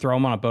 you throw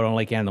him on a boat on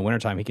Lake Anna in the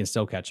wintertime, he can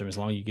still catch him as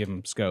long as you give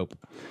him scope.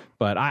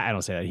 But I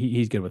don't say that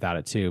he's good without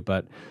it too.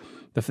 But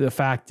the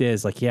fact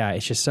is, like,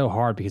 it's just so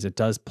hard because it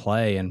does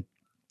play, and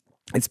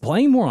it's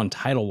playing more on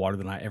tidal water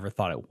than I ever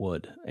thought it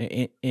would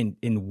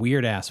in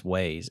weird ass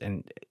ways.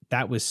 And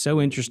that was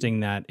so interesting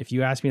that if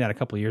you asked me that a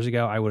couple of years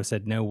ago, I would have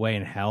said no way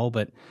in hell.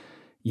 But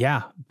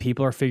yeah,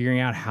 people are figuring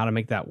out how to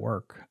make that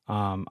work.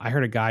 I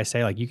heard a guy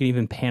say, like, you can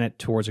even pan it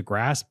towards a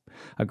grass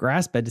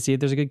bed to see if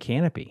there's a good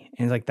canopy.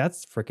 And it's like,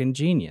 that's freaking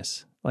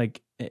genius.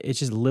 Like, it's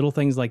just little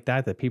things like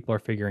that people are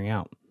figuring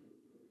out.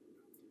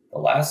 The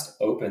last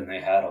open they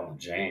had on the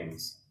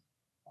James,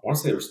 I want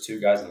to say there was 2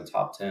 guys in the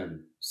top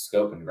 10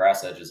 scoping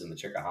grass edges in the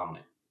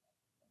Chickahominy.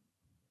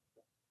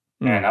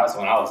 And that's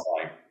when I was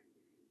like,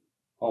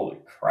 holy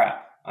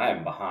crap, I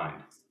am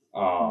behind.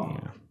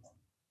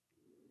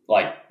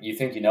 Like, you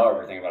think you know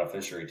everything about a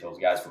fishery till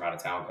guys from out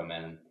of town come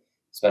in,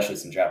 especially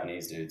some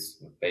Japanese dudes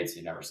with baits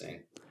you've never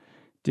seen.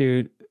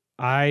 Dude,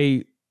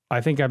 I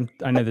think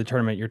I know the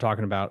tournament you're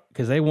talking about,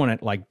 because they won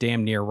it like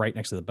damn near right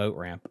next to the boat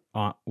ramp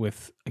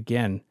with,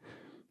 again,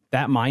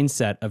 that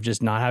mindset of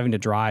just not having to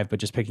drive, but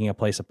just picking a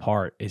place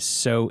apart is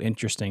so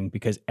interesting,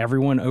 because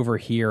everyone over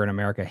here in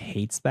America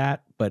hates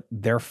that, but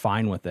they're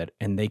fine with it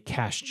and they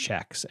cash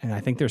checks. And I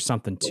think there's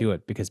something to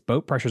it, because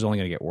boat pressure is only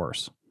going to get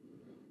worse.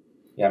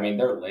 Yeah. I mean,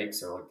 their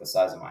lakes are like the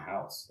size of my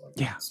house.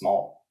 Like,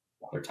 small.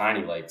 They're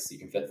tiny lakes. You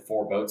can fit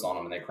 4 boats on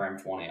them and they cram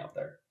 20 out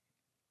there.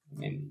 I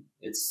mean,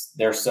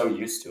 they're so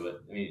used to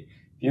it. I mean,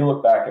 if you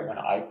look back at when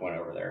Ike went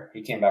over there,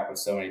 he came back with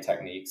so many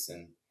techniques,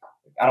 and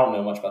I don't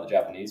know much about the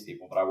Japanese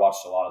people, but I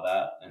watched a lot of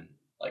that, and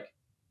like,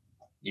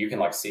 you can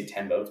like see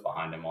 10 boats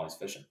behind him while he's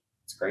fishing.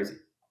 It's crazy.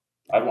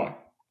 I'd want to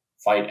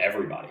fight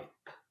everybody.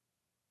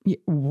 Yeah,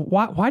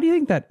 why do you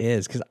think that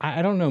is? Because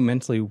I don't know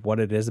mentally what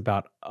it is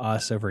about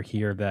us over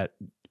here that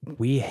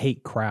we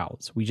hate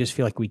crowds. We just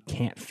feel like we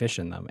can't fish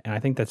in them. And I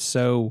think that's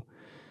so,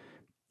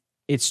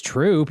 it's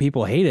true.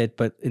 People hate it,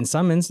 but in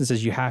some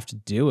instances you have to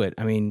do it.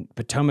 I mean,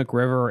 Potomac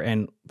River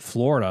and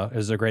Florida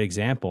is a great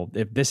example.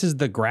 If this is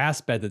the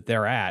grass bed that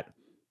they're at,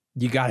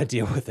 you got to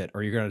deal with it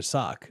or you're going to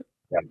suck.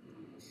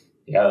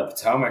 Yeah. The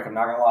Potomac, I'm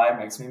not going to lie, it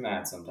makes me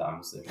mad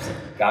sometimes.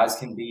 Guys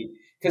can be,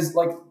 because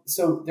like,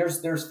 so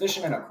there's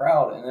fishing in a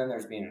crowd, and then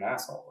there's being an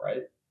asshole,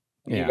 right?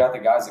 You got the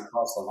guys that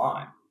cross the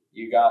line.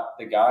 You got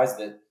the guys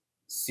that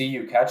see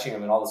you catching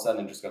them and all of a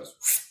sudden it just goes.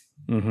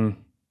 Mm-hmm.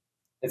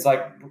 It's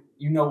like,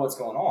 you know what's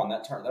going on.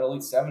 That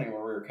Elite 70 where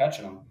we were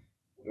catching them,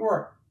 we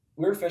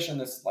were fishing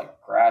this like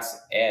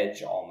grass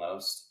edge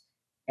almost,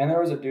 and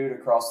there was a dude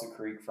across the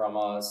creek from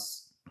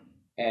us,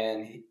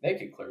 and they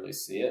could clearly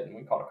see it, and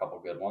we caught a couple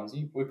good ones.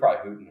 We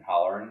probably hooting and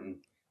hollering, and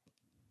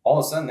all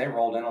of a sudden they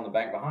rolled in on the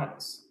bank behind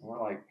us. And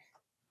we're like,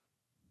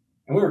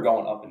 and we were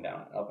going up and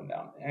down and up and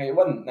down. I mean, it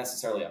wasn't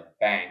necessarily a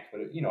bank,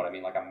 but you know what I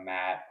mean, like a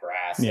mat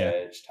grass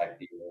edge type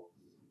deal.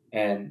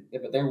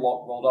 But they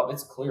rolled up.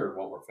 It's clear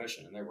what we're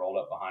fishing, and they rolled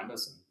up behind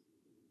us and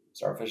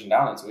started fishing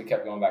down it. So we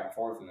kept going back and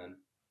forth, and then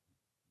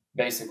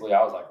basically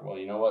I was like, well,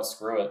 you know what?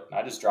 Screw it. And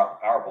I just dropped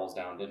the power poles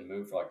down, didn't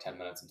move for like 10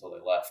 minutes until they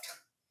left,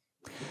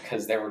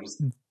 because they were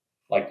just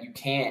like, you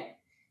can't.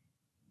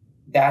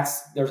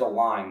 There's a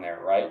line there,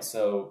 right?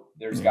 So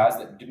there's guys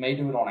that may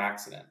do it on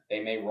accident.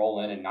 They may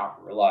roll in and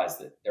not realize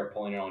that they're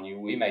pulling in on you.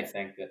 We may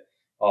think that,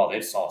 oh, they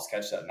just saw us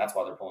catch that, and that's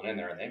why they're pulling in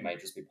there. And they might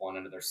just be pulling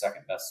into their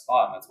second best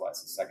spot, and that's why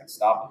it's the second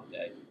stop of the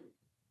day.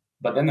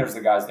 But then there's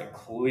the guys that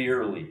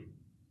clearly,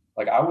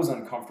 like, I was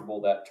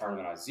uncomfortable that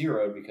tournament I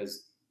zeroed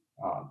because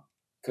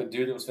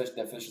dude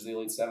that fishes the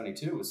Elite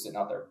 72 was sitting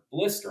out there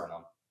blistering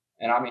them.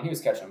 And I mean, he was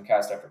catching them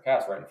cast after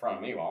cast right in front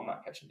of me while I'm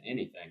not catching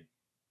anything.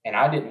 And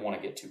I didn't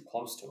want to get too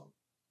close to him,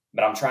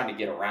 but I'm trying to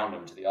get around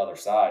him to the other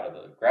side of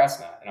the grass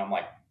mat. And I'm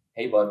like,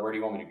 hey, bud, where do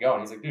you want me to go?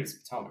 And he's like, dude, it's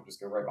Potomac. Just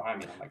go right behind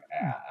me. And I'm like,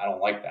 I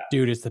don't like that.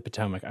 Dude, it's the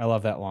Potomac. I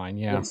love that line.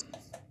 Yeah.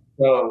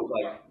 So,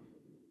 like,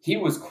 he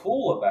was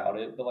cool about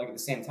it, but, like, at the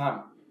same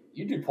time,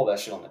 you do pull that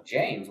shit on the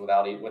James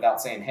without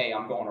saying, hey,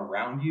 I'm going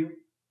around you.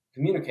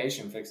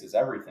 Communication fixes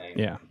everything.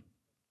 Yeah.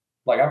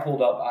 Like, I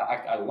pulled up.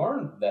 I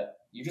learned that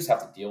you just have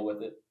to deal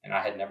with it, and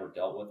I had never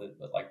dealt with it.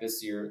 But, like,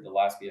 this year, the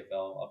last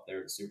BFL up there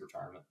at the Super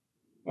Tournament,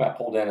 I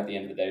pulled in at the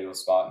end of the day to a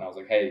spot, and I was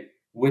like, hey,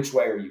 which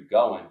way are you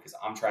going? Because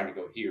I'm trying to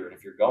go here. And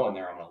if you're going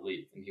there, I'm going to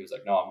leave. And he was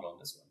like, no, I'm going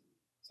this way.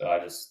 So I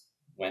just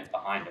went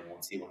behind him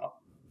once he went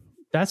up.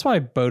 That's why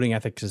boating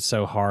ethics is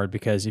so hard,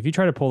 because if you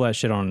try to pull that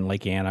shit on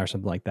Lake Anna or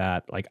something like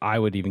that, like I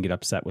would even get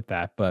upset with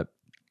that. But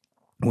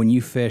when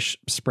you fish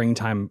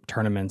springtime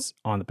tournaments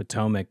on the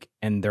Potomac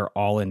and they're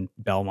all in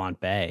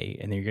Belmont Bay,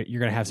 and you're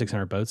going to have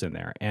 600 boats in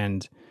there,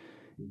 and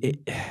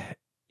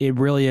it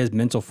really is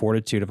mental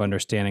fortitude of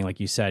understanding, like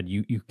you said,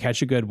 you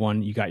catch a good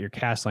one, you got your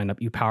cast lined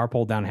up, you power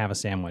pole down, have a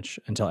sandwich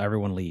until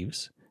everyone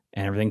leaves.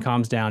 And everything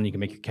calms down. You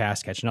can make your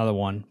cast, catch another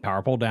one,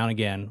 power pull down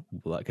again,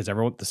 because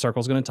the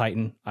circle's going to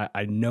tighten.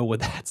 I know what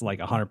that's like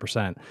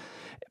 100%,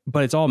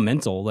 but it's all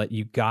mental that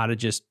you got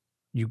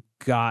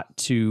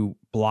to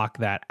block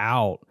that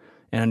out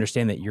and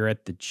understand that you're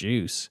at the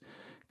juice.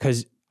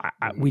 Because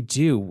we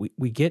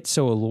get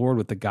so allured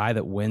with the guy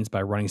that wins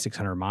by running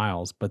 600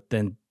 miles, but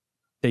then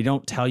they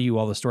don't tell you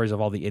all the stories of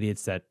all the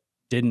idiots that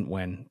didn't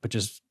win, but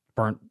just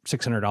burnt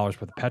 $600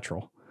 worth of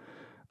petrol.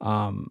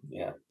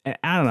 Yeah. And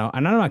I don't know.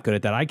 And I'm not good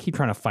at that. I keep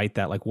trying to fight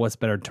that, like what's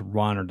better, to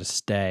run or to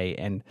stay.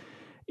 And,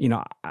 you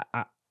know,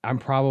 I'm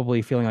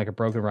probably feeling like a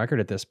broken record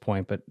at this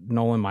point, but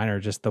Nolan Miner,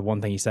 just the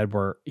one thing he said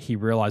where he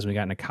realized when he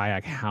got in a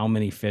kayak, how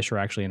many fish are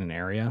actually in an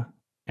area.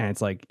 And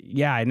it's like,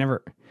 yeah,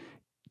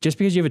 just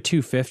because you have a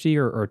 250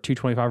 or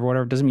 225 or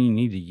whatever, doesn't mean you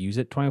need to use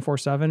it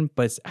 24/7,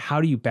 but it's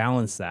how do you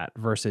balance that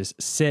versus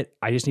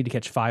I just need to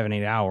catch 5 and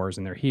 8 hours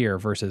and they're here,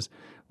 versus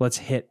let's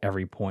hit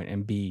every point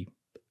and be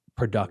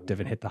productive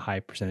and hit the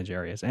high percentage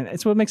areas. And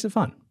it's what makes it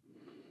fun.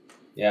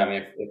 Yeah, I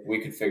mean, if we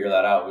could figure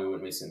that out, we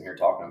wouldn't be sitting here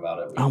talking about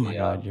it. Oh my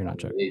God, you're not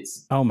joking.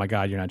 Oh my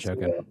God, you're not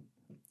joking.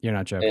 You're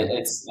not joking.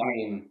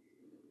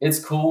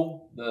 It's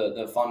cool.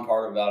 The fun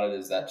part about it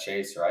is that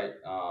chase, right?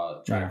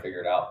 Trying to figure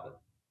it out.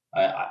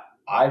 But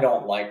I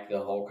don't like the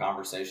whole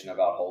conversation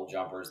about hole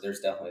jumpers. There's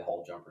definitely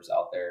hole jumpers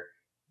out there.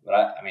 But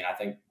I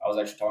think I was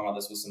actually talking about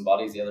this with some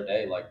buddies the other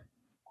day. Like,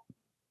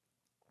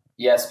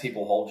 yes,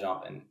 people hole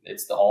jump, and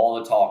it's all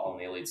the talk on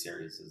the Elite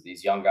Series is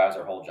these young guys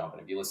are hole jumping.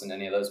 If you listen to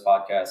any of those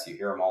podcasts, you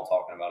hear them all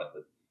talking about it.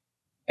 But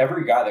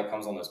every guy that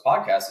comes on those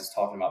podcasts is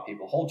talking about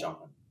people hole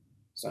jumping.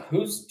 So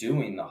who's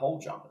doing the hole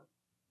jumping?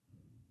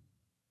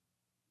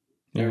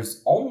 Yeah.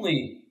 There's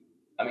only,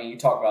 you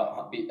talk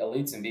about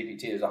elites and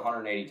BPT, there's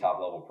 180 top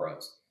level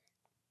pros.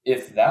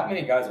 If that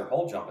many guys are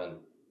hole jumping,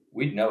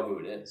 we'd know who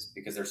it is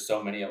because there's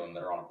so many of them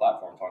that are on a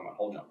platform talking about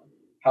hole jumping.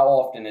 How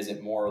often is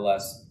it more or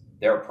less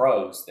they're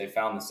pros, they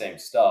found the same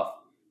stuff,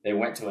 they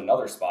went to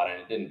another spot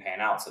and it didn't pan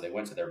out, so they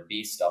went to their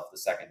B stuff the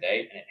second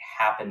day and it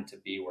happened to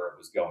be where it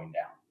was going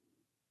down.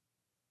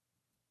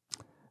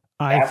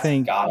 That's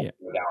gotta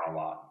go down a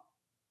lot.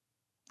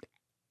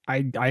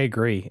 I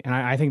agree. And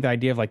I think the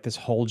idea of like this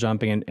hole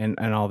jumping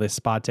and all this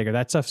spot taker,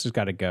 that stuff's just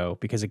got to go,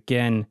 because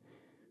again,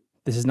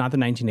 this is not the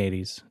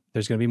 1980s.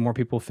 There's going to be more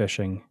people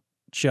fishing.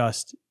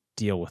 Just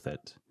deal with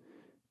it.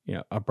 You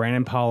know, a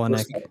Brandon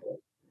Polinick.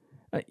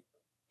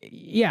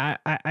 Yeah,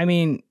 I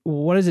mean,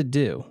 what does it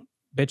do?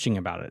 Bitching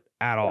about it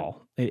at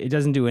all. It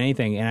doesn't do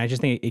anything. And I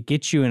just think it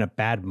gets you in a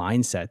bad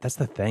mindset. That's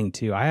the thing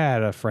too. I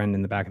had a friend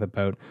in the back of the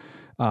boat.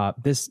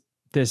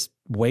 This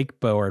wake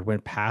board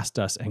went past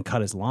us and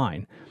cut his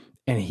line.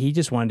 And he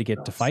just wanted to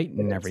get to fighting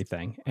and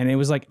everything. And it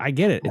was like, I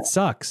get it. It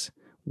sucks.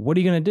 What are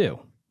you going to do?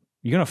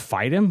 You're going to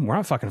fight him? We're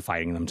not fucking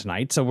fighting them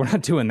tonight. So we're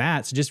not doing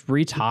that. So just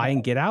retie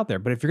and get out there.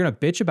 But if you're going to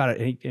bitch about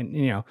it and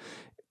you know,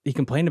 he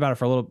complained about it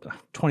for a little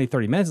 20,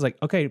 30 minutes. It's like,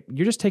 okay,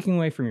 you're just taking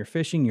away from your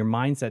fishing. Your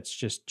mindset's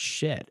just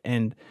shit.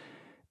 And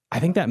I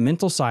think that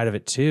mental side of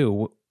it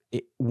too,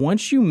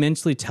 once you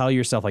mentally tell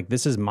yourself like,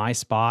 this is my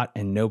spot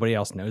and nobody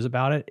else knows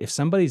about it. If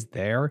somebody's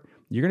there,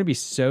 you're going to be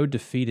so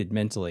defeated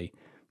mentally.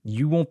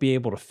 You won't be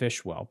able to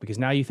fish well because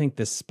now you think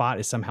this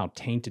spot is somehow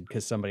tainted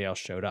because somebody else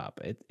showed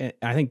up.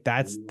 I think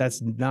that's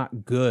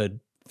not good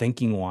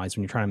thinking wise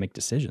when you're trying to make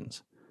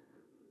decisions.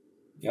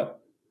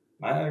 Yep.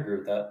 I agree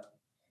with that.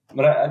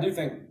 But I do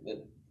think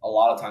that a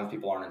lot of times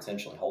people aren't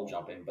intentionally hole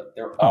jumping, but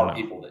there are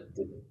people that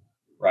do,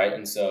 right?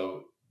 And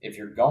so if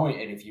you're going,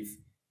 and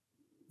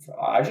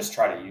I just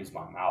try to use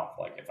my mouth.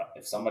 Like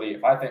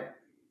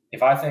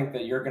if I think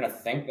that you're going to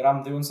think that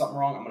I'm doing something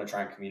wrong, I'm going to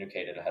try and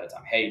communicate it ahead of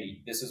time.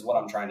 Hey, this is what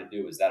I'm trying to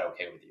do. Is that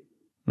okay with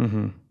you?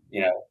 Mm-hmm.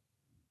 You know,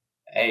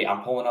 hey,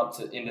 I'm pulling up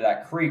into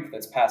that creek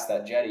that's past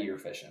that jetty you're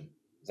fishing.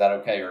 Is that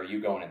okay? Or are you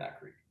going in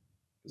that creek?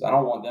 Because I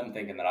don't want them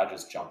thinking that I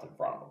just jumped in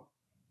front of them,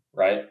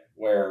 right?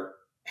 Where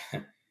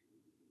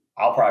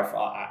I'll probably,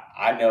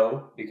 I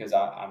know because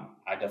I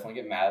definitely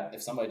get mad.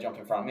 If somebody jumped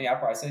in front of me, I'll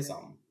probably say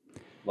something.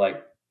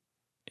 Like,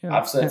 yeah.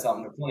 I've said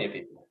something to plenty of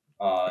people.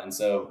 And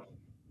so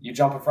you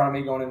jump in front of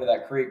me going into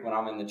that creek when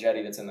I'm in the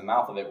jetty that's in the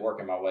mouth of it,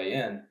 working my way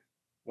in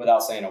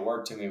without saying a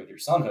word to me with your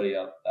sun hoodie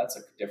up. That's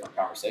a different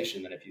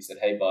conversation than if you said,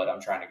 hey, bud,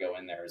 I'm trying to go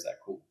in there. Is that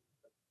cool?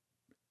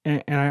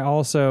 And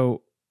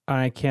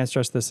I can't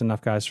stress this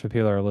enough, guys, for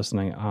people that are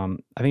listening.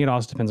 I think it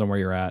also depends on where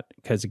you're at.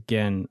 Because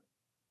again,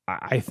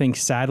 I think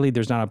sadly,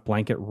 there's not a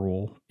blanket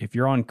rule. If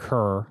you're on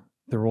Kerr,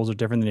 the rules are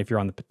different than if you're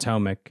on the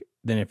Potomac,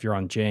 than if you're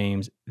on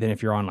James, than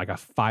if you're on like a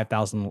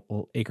 5,000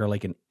 acre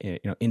lake in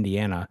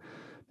Indiana.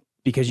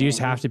 Because you just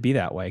have to be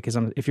that way. Because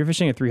if you're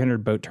fishing a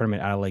 300 boat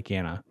tournament out of Lake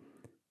Anna,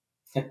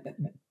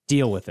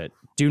 deal with it.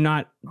 Do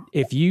not,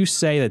 if you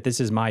say that this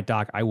is my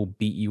dock, I will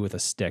beat you with a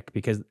stick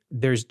because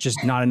there's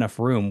just not enough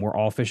room. We're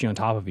all fishing on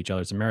top of each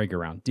other. It's a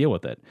merry-go-round. Deal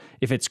with it.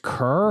 If it's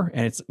Kerr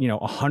and it's,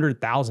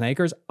 100,000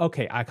 acres,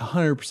 okay, I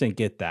 100%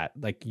 get that.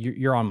 Like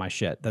you're on my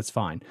shit. That's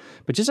fine.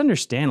 But just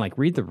understand, like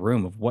read the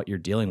room of what you're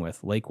dealing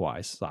with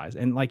lake-wise size.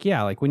 And like,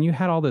 yeah, like when you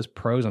had all those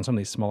pros on some of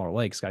these smaller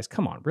lakes, guys,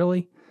 come on,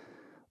 really?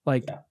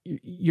 Like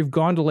you've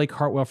gone to Lake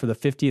Hartwell for the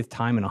 50th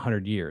time in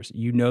 100 years.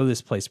 You know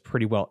this place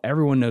pretty well.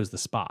 Everyone knows the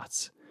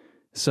spots.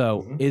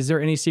 So is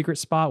there any secret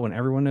spot when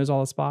everyone knows all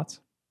the spots?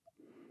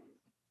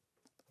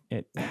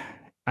 I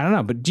don't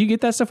know, but do you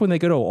get that stuff when they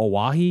go to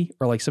Oahe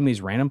or like some of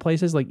these random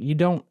places? Like I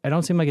don't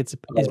seem like it's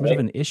as much of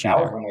an issue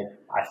there.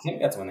 I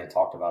think that's when they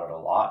talked about it a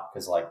lot.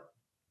 Cause like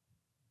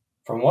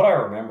from what I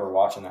remember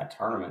watching that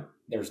tournament,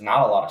 there's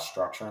not a lot of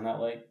structure in that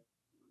lake.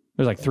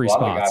 There's like 3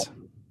 spots.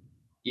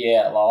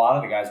 A lot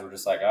of the guys were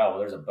just like, oh, well,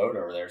 there's a boat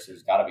over there. So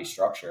there's gotta be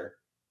structure.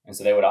 And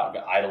so they would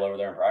idle over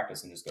there and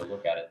practice and just go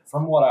look at it.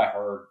 From what I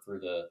heard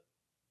through the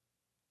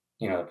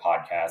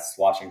podcasts,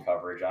 watching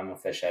coverage. I'm a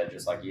fish head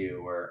just like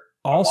you, where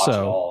also I watch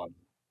it all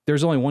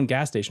there's only one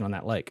gas station on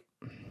that lake.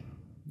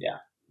 Yeah,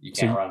 you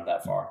can't run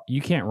that far. You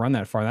can't run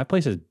that far. That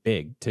place is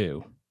big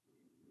too.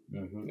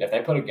 If they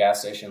put a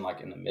gas station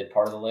like in the mid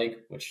part of the lake,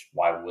 which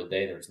why would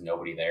they? There's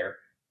nobody there.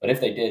 But if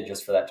they did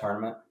just for that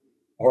tournament,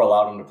 or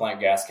allowed them to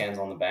plant gas cans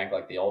on the bank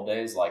like the old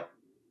days, like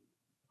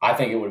I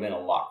think it would have been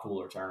a lot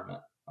cooler tournament.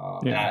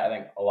 And I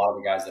think a lot of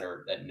the guys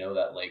that know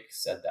that lake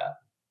said that.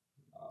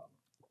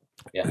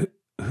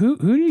 Who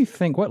do you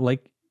think, what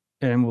lake,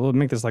 and we'll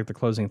make this like the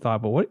closing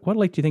thought, but what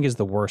lake do you think is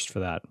the worst for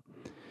that,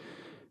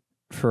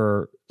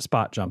 for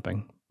spot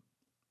jumping?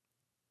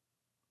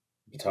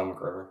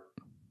 Potomac River.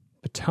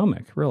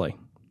 Potomac, really?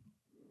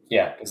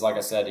 Yeah, because like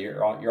I said,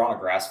 you're on a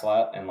grass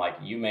flat, and like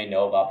you may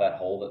know about that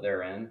hole that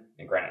they're in.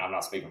 And granted, I'm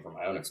not speaking from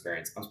my own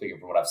experience. I'm speaking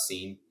from what I've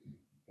seen,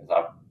 because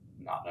I've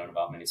not known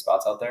about many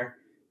spots out there.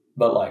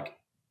 But like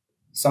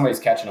somebody's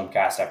catching them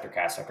cast after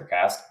cast after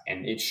cast,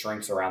 and it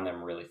shrinks around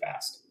them really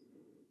fast.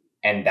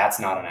 And that's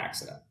not an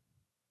accident.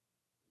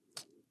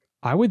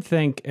 I would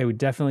think it would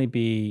definitely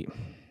be,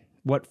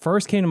 what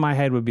first came to my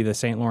head would be the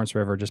St. Lawrence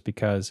River, just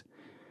because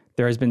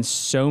there has been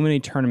so many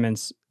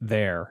tournaments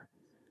there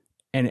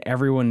and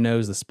everyone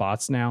knows the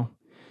spots now.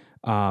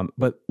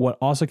 But what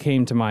also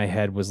came to my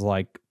head was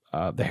like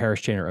the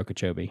Harris Chain or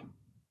Okeechobee.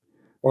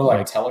 Or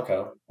like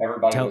Tellico.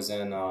 Everybody was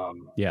in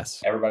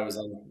yes. Everybody was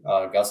in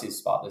Gussie's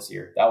spot this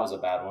year. That was a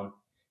bad one.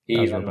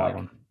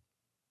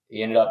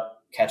 He ended up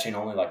catching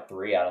only like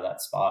 3 out of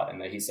that spot.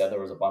 And he said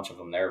there was a bunch of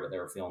them there, but they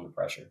were feeling the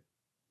pressure.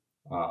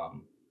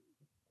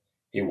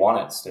 He won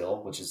it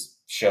still, which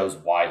shows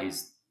why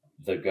he's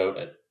the GOAT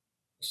at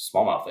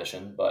smallmouth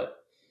fishing, but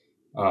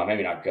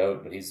maybe not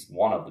GOAT, but he's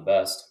one of the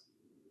best.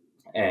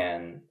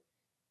 And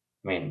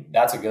I mean,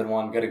 that's a good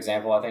one, good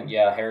example. I think,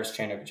 Harris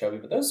Chain, Okeechobee,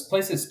 but those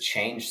places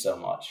change so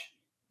much.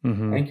 I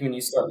think when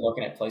you start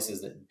looking at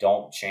places that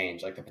don't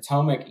change, like the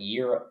Potomac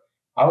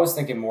I was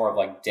thinking more of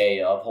like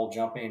day of hole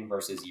jumping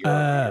versus year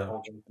over year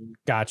hole jumping.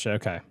 Gotcha.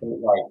 Okay.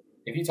 Like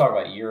if you talk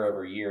about year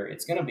over year,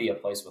 it's going to be a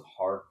place with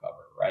hard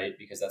cover, right?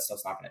 Because that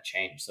stuff's not going to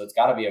change. So it's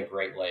got to be a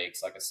Great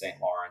Lakes, like a St.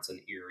 Lawrence and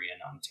Erie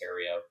and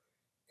Ontario.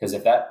 Because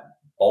if that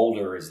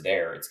boulder is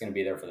there, it's going to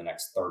be there for the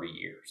next 30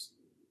 years.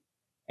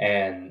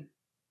 And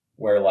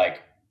where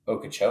like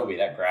Okeechobee,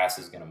 that grass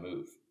is going to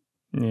move.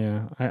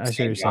 Yeah, I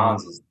see what you're saying.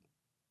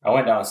 I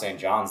went down to St.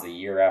 John's the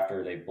year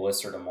after they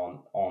blistered them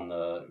on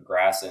the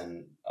grass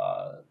in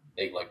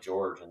Big Lake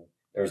George, and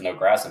there was no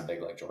grass in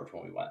Big Lake George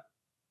when we went.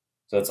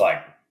 So it's like,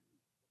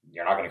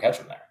 you're not going to catch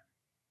them there.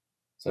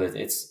 So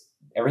it's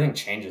everything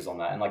changes on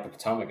that. And like the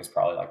Potomac is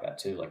probably like that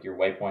too. Like your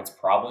waypoints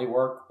probably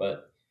work,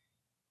 but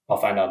I'll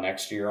find out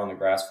next year on the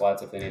grass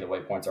flats if any of the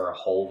waypoints are a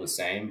whole the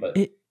same. But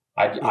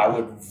I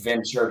would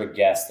venture to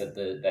guess that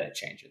it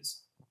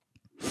changes.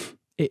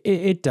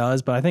 It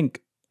does, but I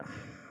think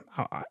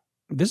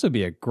this would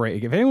be a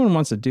great, if anyone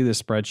wants to do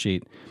this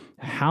spreadsheet,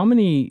 how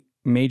many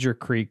major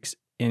creeks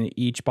in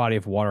each body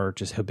of water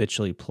just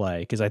habitually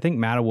play? Because I think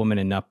Mattawoman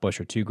and Nutbush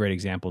are 2 great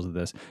examples of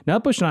this.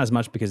 Nutbush not as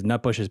much, because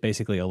Nutbush is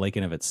basically a lake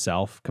in of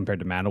itself compared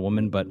to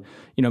Mattawoman. But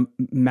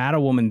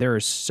Mattawoman, there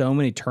are so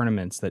many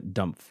tournaments that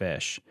dump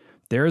fish.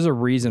 There is a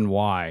reason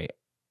why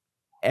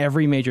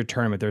every major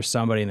tournament there's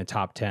somebody in the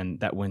top 10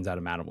 that wins out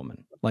of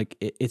Mattawoman. Like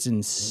it's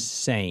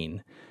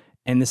insane.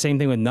 And the same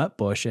thing with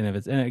Nutbush,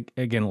 and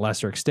again,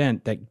 lesser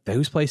extent, that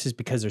those places,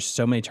 because there's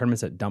so many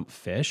tournaments that dump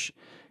fish,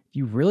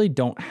 you really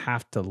don't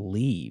have to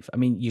leave. I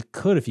mean, you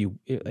could if you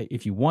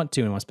want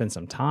to and want to spend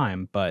some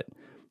time, but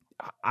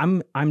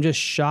I'm just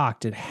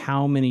shocked at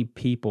how many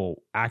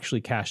people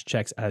actually cash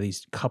checks out of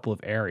these couple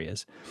of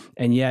areas,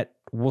 and yet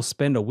we'll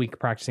spend a week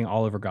practicing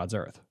all over God's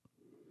earth.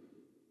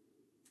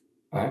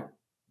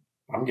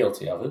 I'm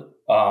guilty of it,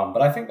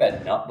 but I think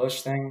that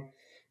Nutbush thing.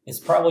 It's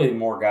probably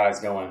more guys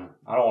going,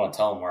 I don't want to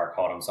tell them where I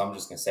caught them, so I'm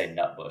just going to say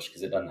Nutbush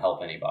because it doesn't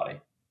help anybody.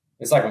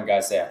 It's like when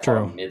guys say, I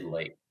caught him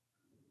mid-lake.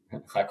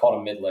 I caught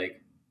him mid-lake.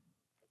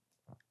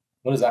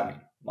 What does that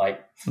mean?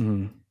 Like,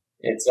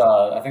 It's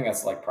I think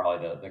that's like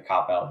probably the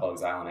cop out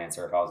Bugs Island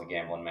answer if I was a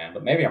gambling man,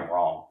 but maybe I'm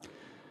wrong.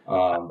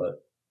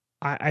 But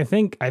I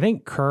think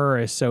Kerr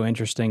is so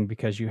interesting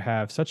because you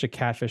have such a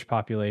catfish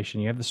population.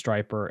 You have the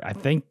striper. I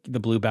think the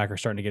blueback are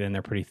starting to get in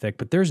there pretty thick,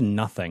 but there's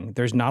nothing.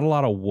 There's not a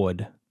lot of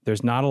wood.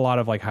 There's not a lot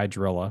of like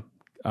hydrilla.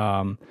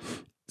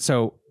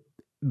 So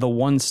the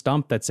one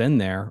stump that's in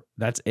there,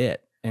 that's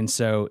it. And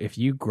so if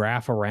you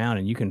graph around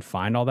and you can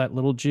find all that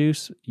little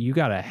juice, you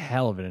got a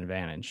hell of an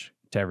advantage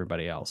to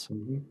everybody else.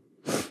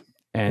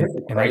 And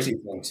the crazy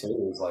thing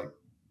too is like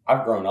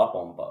I've grown up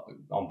on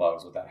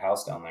bugs with that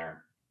house down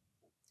there.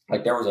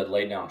 Like there was a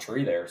laid down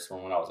tree there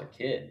from when I was a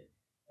kid.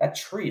 That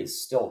tree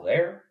is still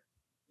there.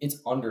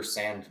 It's under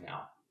sand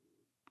now.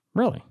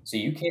 Really? So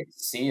you can't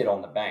see it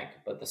on the bank,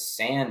 but the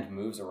sand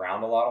moves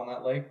around a lot on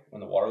that lake when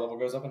the water level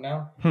goes up and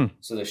down.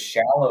 So the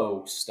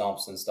shallow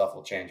stumps and stuff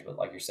will change. But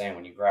like you're saying,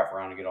 when you graph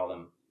around and get all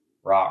them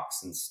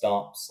rocks and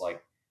stumps,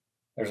 like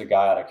there's a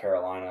guy out of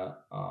Carolina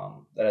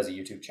that has a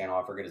YouTube channel.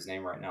 I forget his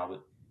name right now,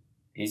 but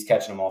he's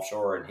catching them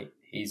offshore and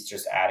he's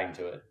just adding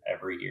to it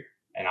every year.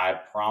 And I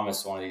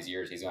promise one of these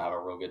years he's going to have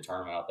a real good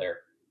tournament out there.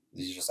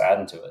 He's just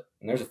adding to it.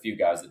 And there's a few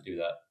guys that do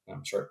that.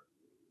 I'm sure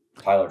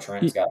Tyler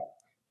Trent's got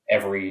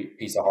every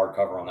piece of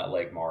hardcover on that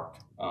lake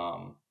marked.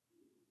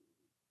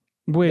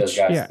 Which,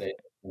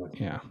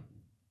 yeah.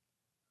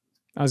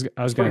 I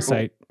was going to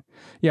say,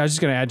 yeah, I was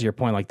just going to add to your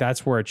point. Like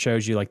that's where it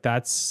shows you, like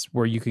that's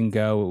where you can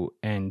go,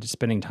 and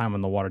spending time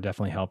on the water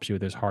definitely helps you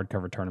with those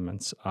hardcover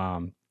tournaments.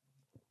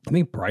 I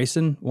think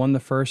Bryson won the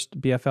first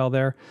BFL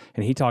there,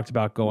 and he talked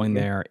about going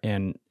there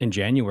in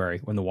January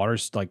when the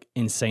water's like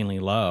insanely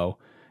low,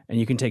 and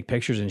you can take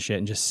pictures and shit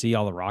and just see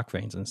all the rock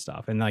veins and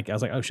stuff. And like I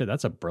was like, oh shit,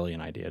 that's a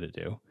brilliant idea to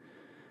do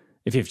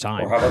if you have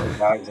time. Or how about the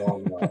guys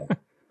on?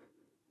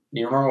 Do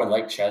you remember when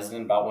Lake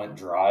Chesden about went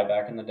dry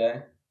back in the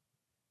day?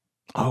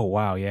 Oh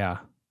wow, yeah.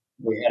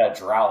 We had a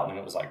drought and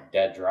it was like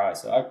dead dry.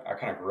 So I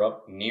kind of grew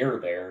up near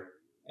there,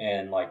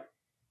 and like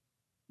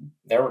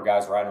there were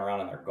guys riding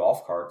around in their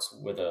golf carts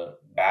with a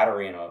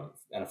battery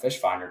and a fish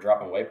finder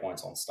dropping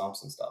waypoints on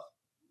stumps and stuff.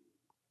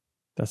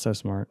 That's so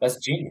smart. That's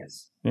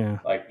genius. Yeah.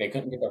 Like they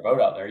couldn't get their boat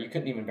out there. You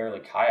couldn't even barely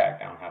kayak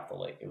down half the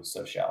lake. It was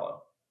so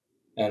shallow.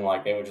 And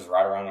like they would just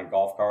ride around in a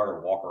golf cart or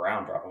walk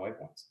around dropping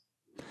waypoints.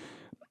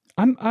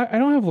 I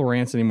don't have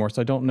Lowrance anymore,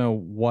 so I don't know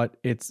what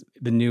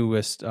the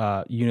newest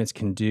units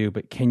can do,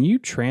 but can you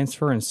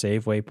transfer and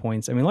save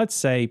waypoints? I mean, let's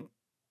say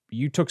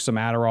you took some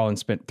Adderall and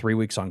spent 3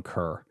 weeks on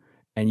Kerr,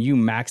 and you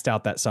maxed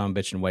out that son of a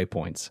bitch in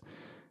waypoints.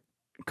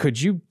 Could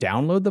you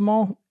download them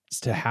all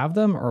to have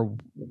them, or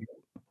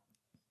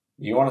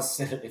you want to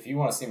see? If you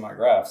want to see my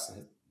graphs,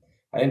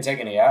 I didn't take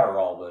any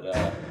Adderall, but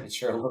it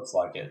sure looks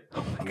like it.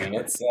 I mean,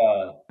 it's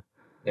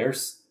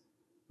there's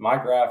my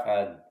graph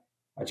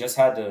I just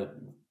had to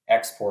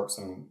export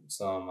some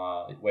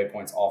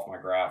waypoints off my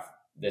graph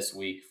this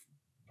week,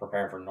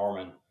 preparing for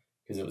Norman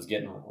because it was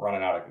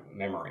running out of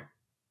memory.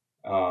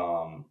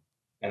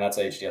 And that's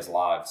HDS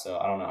Live, so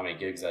I don't know how many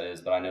gigs that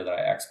is, but I know that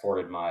I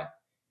exported my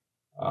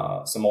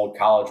some old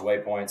college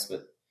waypoints. But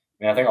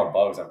I mean, I think on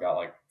bugs I've got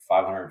like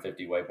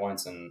 550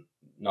 waypoints, and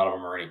none of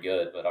them are any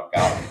good, but I've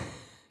got them.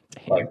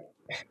 Like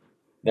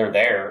they're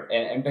there,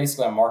 and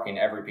basically I'm marking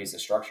every piece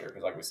of structure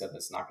because, like we said,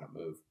 that's not going to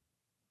move.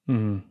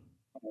 And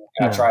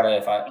I try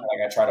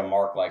to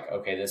mark like,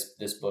 okay,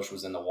 this bush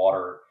was in the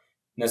water.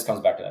 And this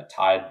comes back to that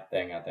tide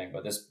thing, I think,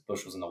 but this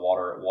bush was in the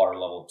water at water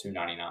level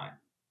 299.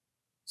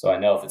 So I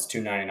know if it's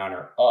 299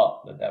 or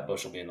up, that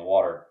bush will be in the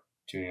water.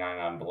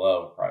 299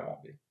 below probably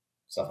won't be.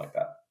 Stuff like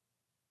that.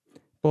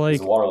 Blake,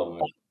 the water level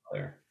is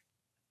there.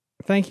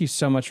 Thank you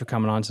so much for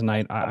coming on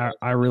tonight.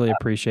 I really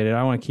appreciate it.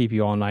 I want to keep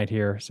you all night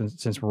here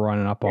since we're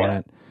running up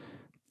on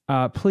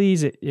it.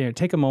 Please,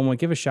 take a moment,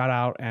 give a shout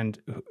out, and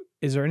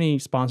is there any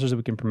sponsors that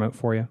we can promote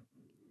for you?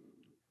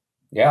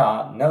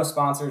 Yeah, no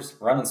sponsors,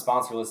 running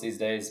sponsorless these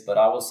days, but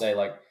I will say,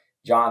 like,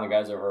 John, the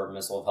guys over at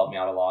Missile have helped me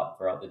out a lot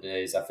throughout the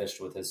days. I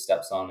fished with his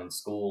stepson in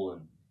school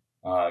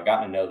and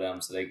gotten to know them,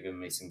 so they've given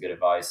me some good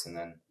advice. And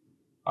then,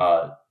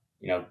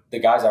 the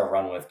guys I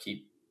run with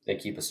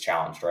keep us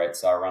challenged, right?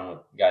 So I run with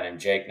a guy named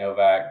Jake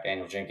Novak,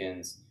 Daniel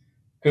Jenkins,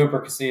 Cooper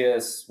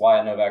Casillas,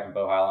 Wyatt Novak, and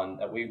Bo Howland.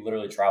 That we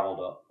literally traveled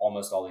to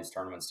almost all these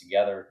tournaments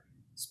together,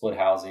 split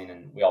housing,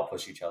 and we all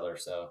push each other.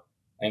 So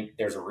I think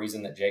there's a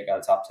reason that Jake got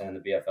a top 10 in the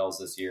BFLs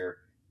this year.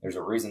 There's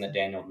a reason that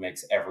Daniel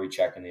makes every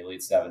check in the Elite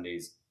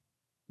 70s.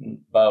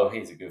 Bo,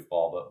 he's a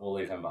goofball, but we'll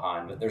leave him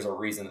behind. But there's a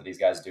reason that these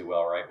guys do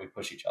well, right? We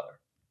push each other.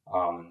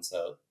 And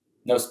so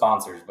no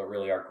sponsors, but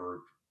really our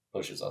group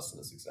pushes us to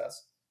the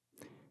success.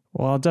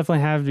 Well, I'll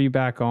definitely have you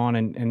back on,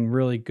 and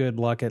really good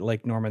luck at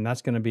Lake Norman.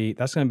 That's going to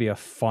be a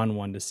fun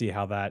one to see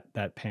how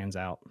that pans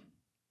out.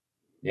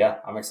 Yeah,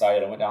 I'm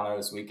excited. I went down there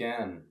this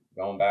weekend and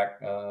going back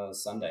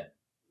Sunday.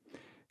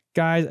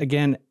 Guys,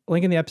 again,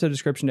 link in the episode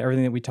description to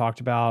everything that we talked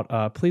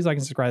about. Please like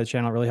and subscribe to the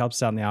channel. It really helps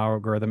us out in the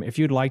algorithm. If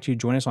you'd like to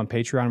join us on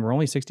Patreon, we're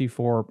only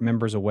 64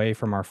 members away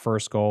from our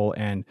first goal.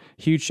 And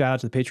huge shout out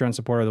to the Patreon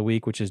supporter of the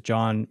week, which is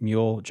John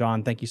Mule.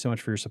 John, thank you so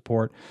much for your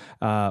support.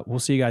 We'll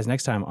see you guys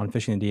next time on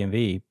Fishing the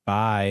DMV.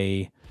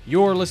 Bye.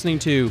 You're listening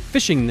to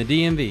Fishing the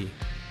DMV.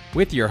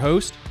 with your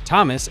host,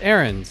 Thomas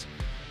Ahrens.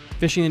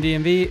 Fishing the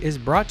DMV is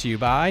brought to you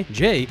by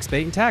Jake's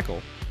Bait and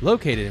Tackle,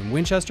 located in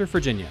Winchester,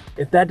 Virginia.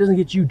 If that doesn't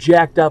get you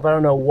jacked up, I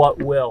don't know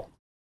what will.